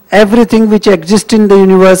yourself. Everything which exists in the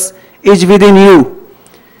universe is within you.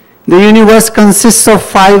 The universe consists of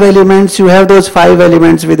 5 elements. You have those 5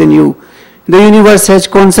 elements within you. The universe has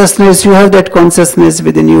consciousness. You have that consciousness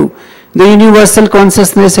within you. The universal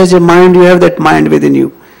consciousness has a mind. You have that mind within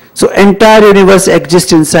you. So entire universe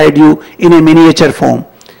exists inside you in a miniature form.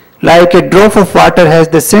 Like a drop of water has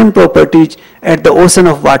the same properties as the ocean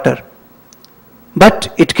of water.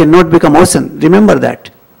 But it cannot become ocean. Remember that.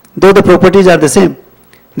 Though the properties are the same.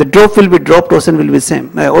 The drop will be dropped, ocean will be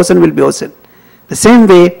same. Ocean will be ocean. The same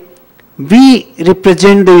way, we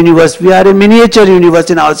represent the universe. We are a miniature universe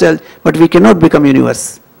in ourselves, but we cannot become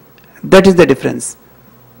universe. That is the difference.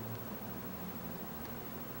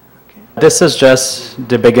 This is just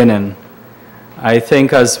the beginning. I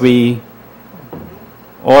think as we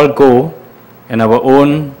all go in our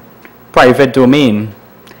own private domain,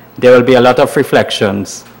 there will be a lot of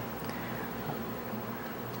reflections.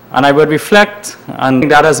 And I would reflect,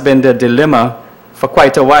 and that has been the dilemma for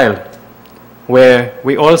quite a while, where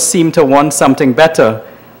we all seem to want something better,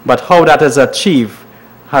 but how that is achieved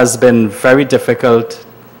has been very difficult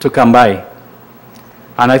to come by.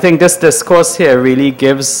 And I think this discourse here really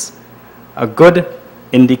gives a good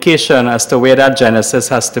indication as to where that genesis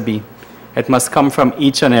has to be. It must come from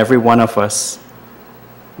each and every one of us.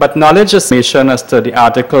 But knowledge is information as to the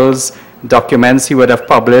articles, documents he would have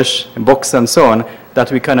published, books and so on, that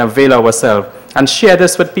we can avail ourselves and share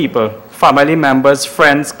this with people, family members,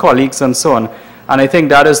 friends, colleagues and so on. And I think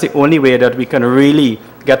that is the only way that we can really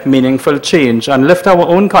get meaningful change and lift our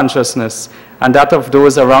own consciousness and that of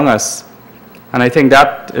those around us. And I think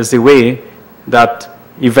that is the way that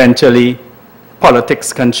eventually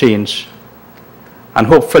politics can change. And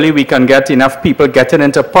hopefully we can get enough people getting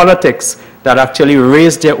into politics that actually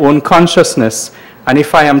raise their own consciousness. And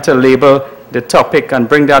if I am to label the topic and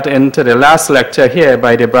bring that into the last lecture here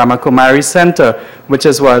by the Brahma Kumari Center,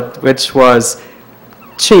 which was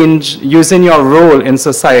change, using your role in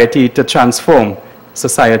society to transform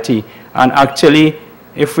society. And actually,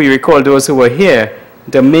 if we recall those who were here,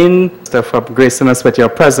 the main stuff for gracing us with your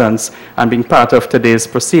presence and being part of today's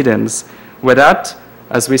proceedings. With that,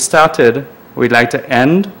 as we started, we'd like to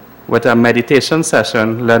end with a meditation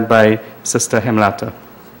session led by Sister Hemlata.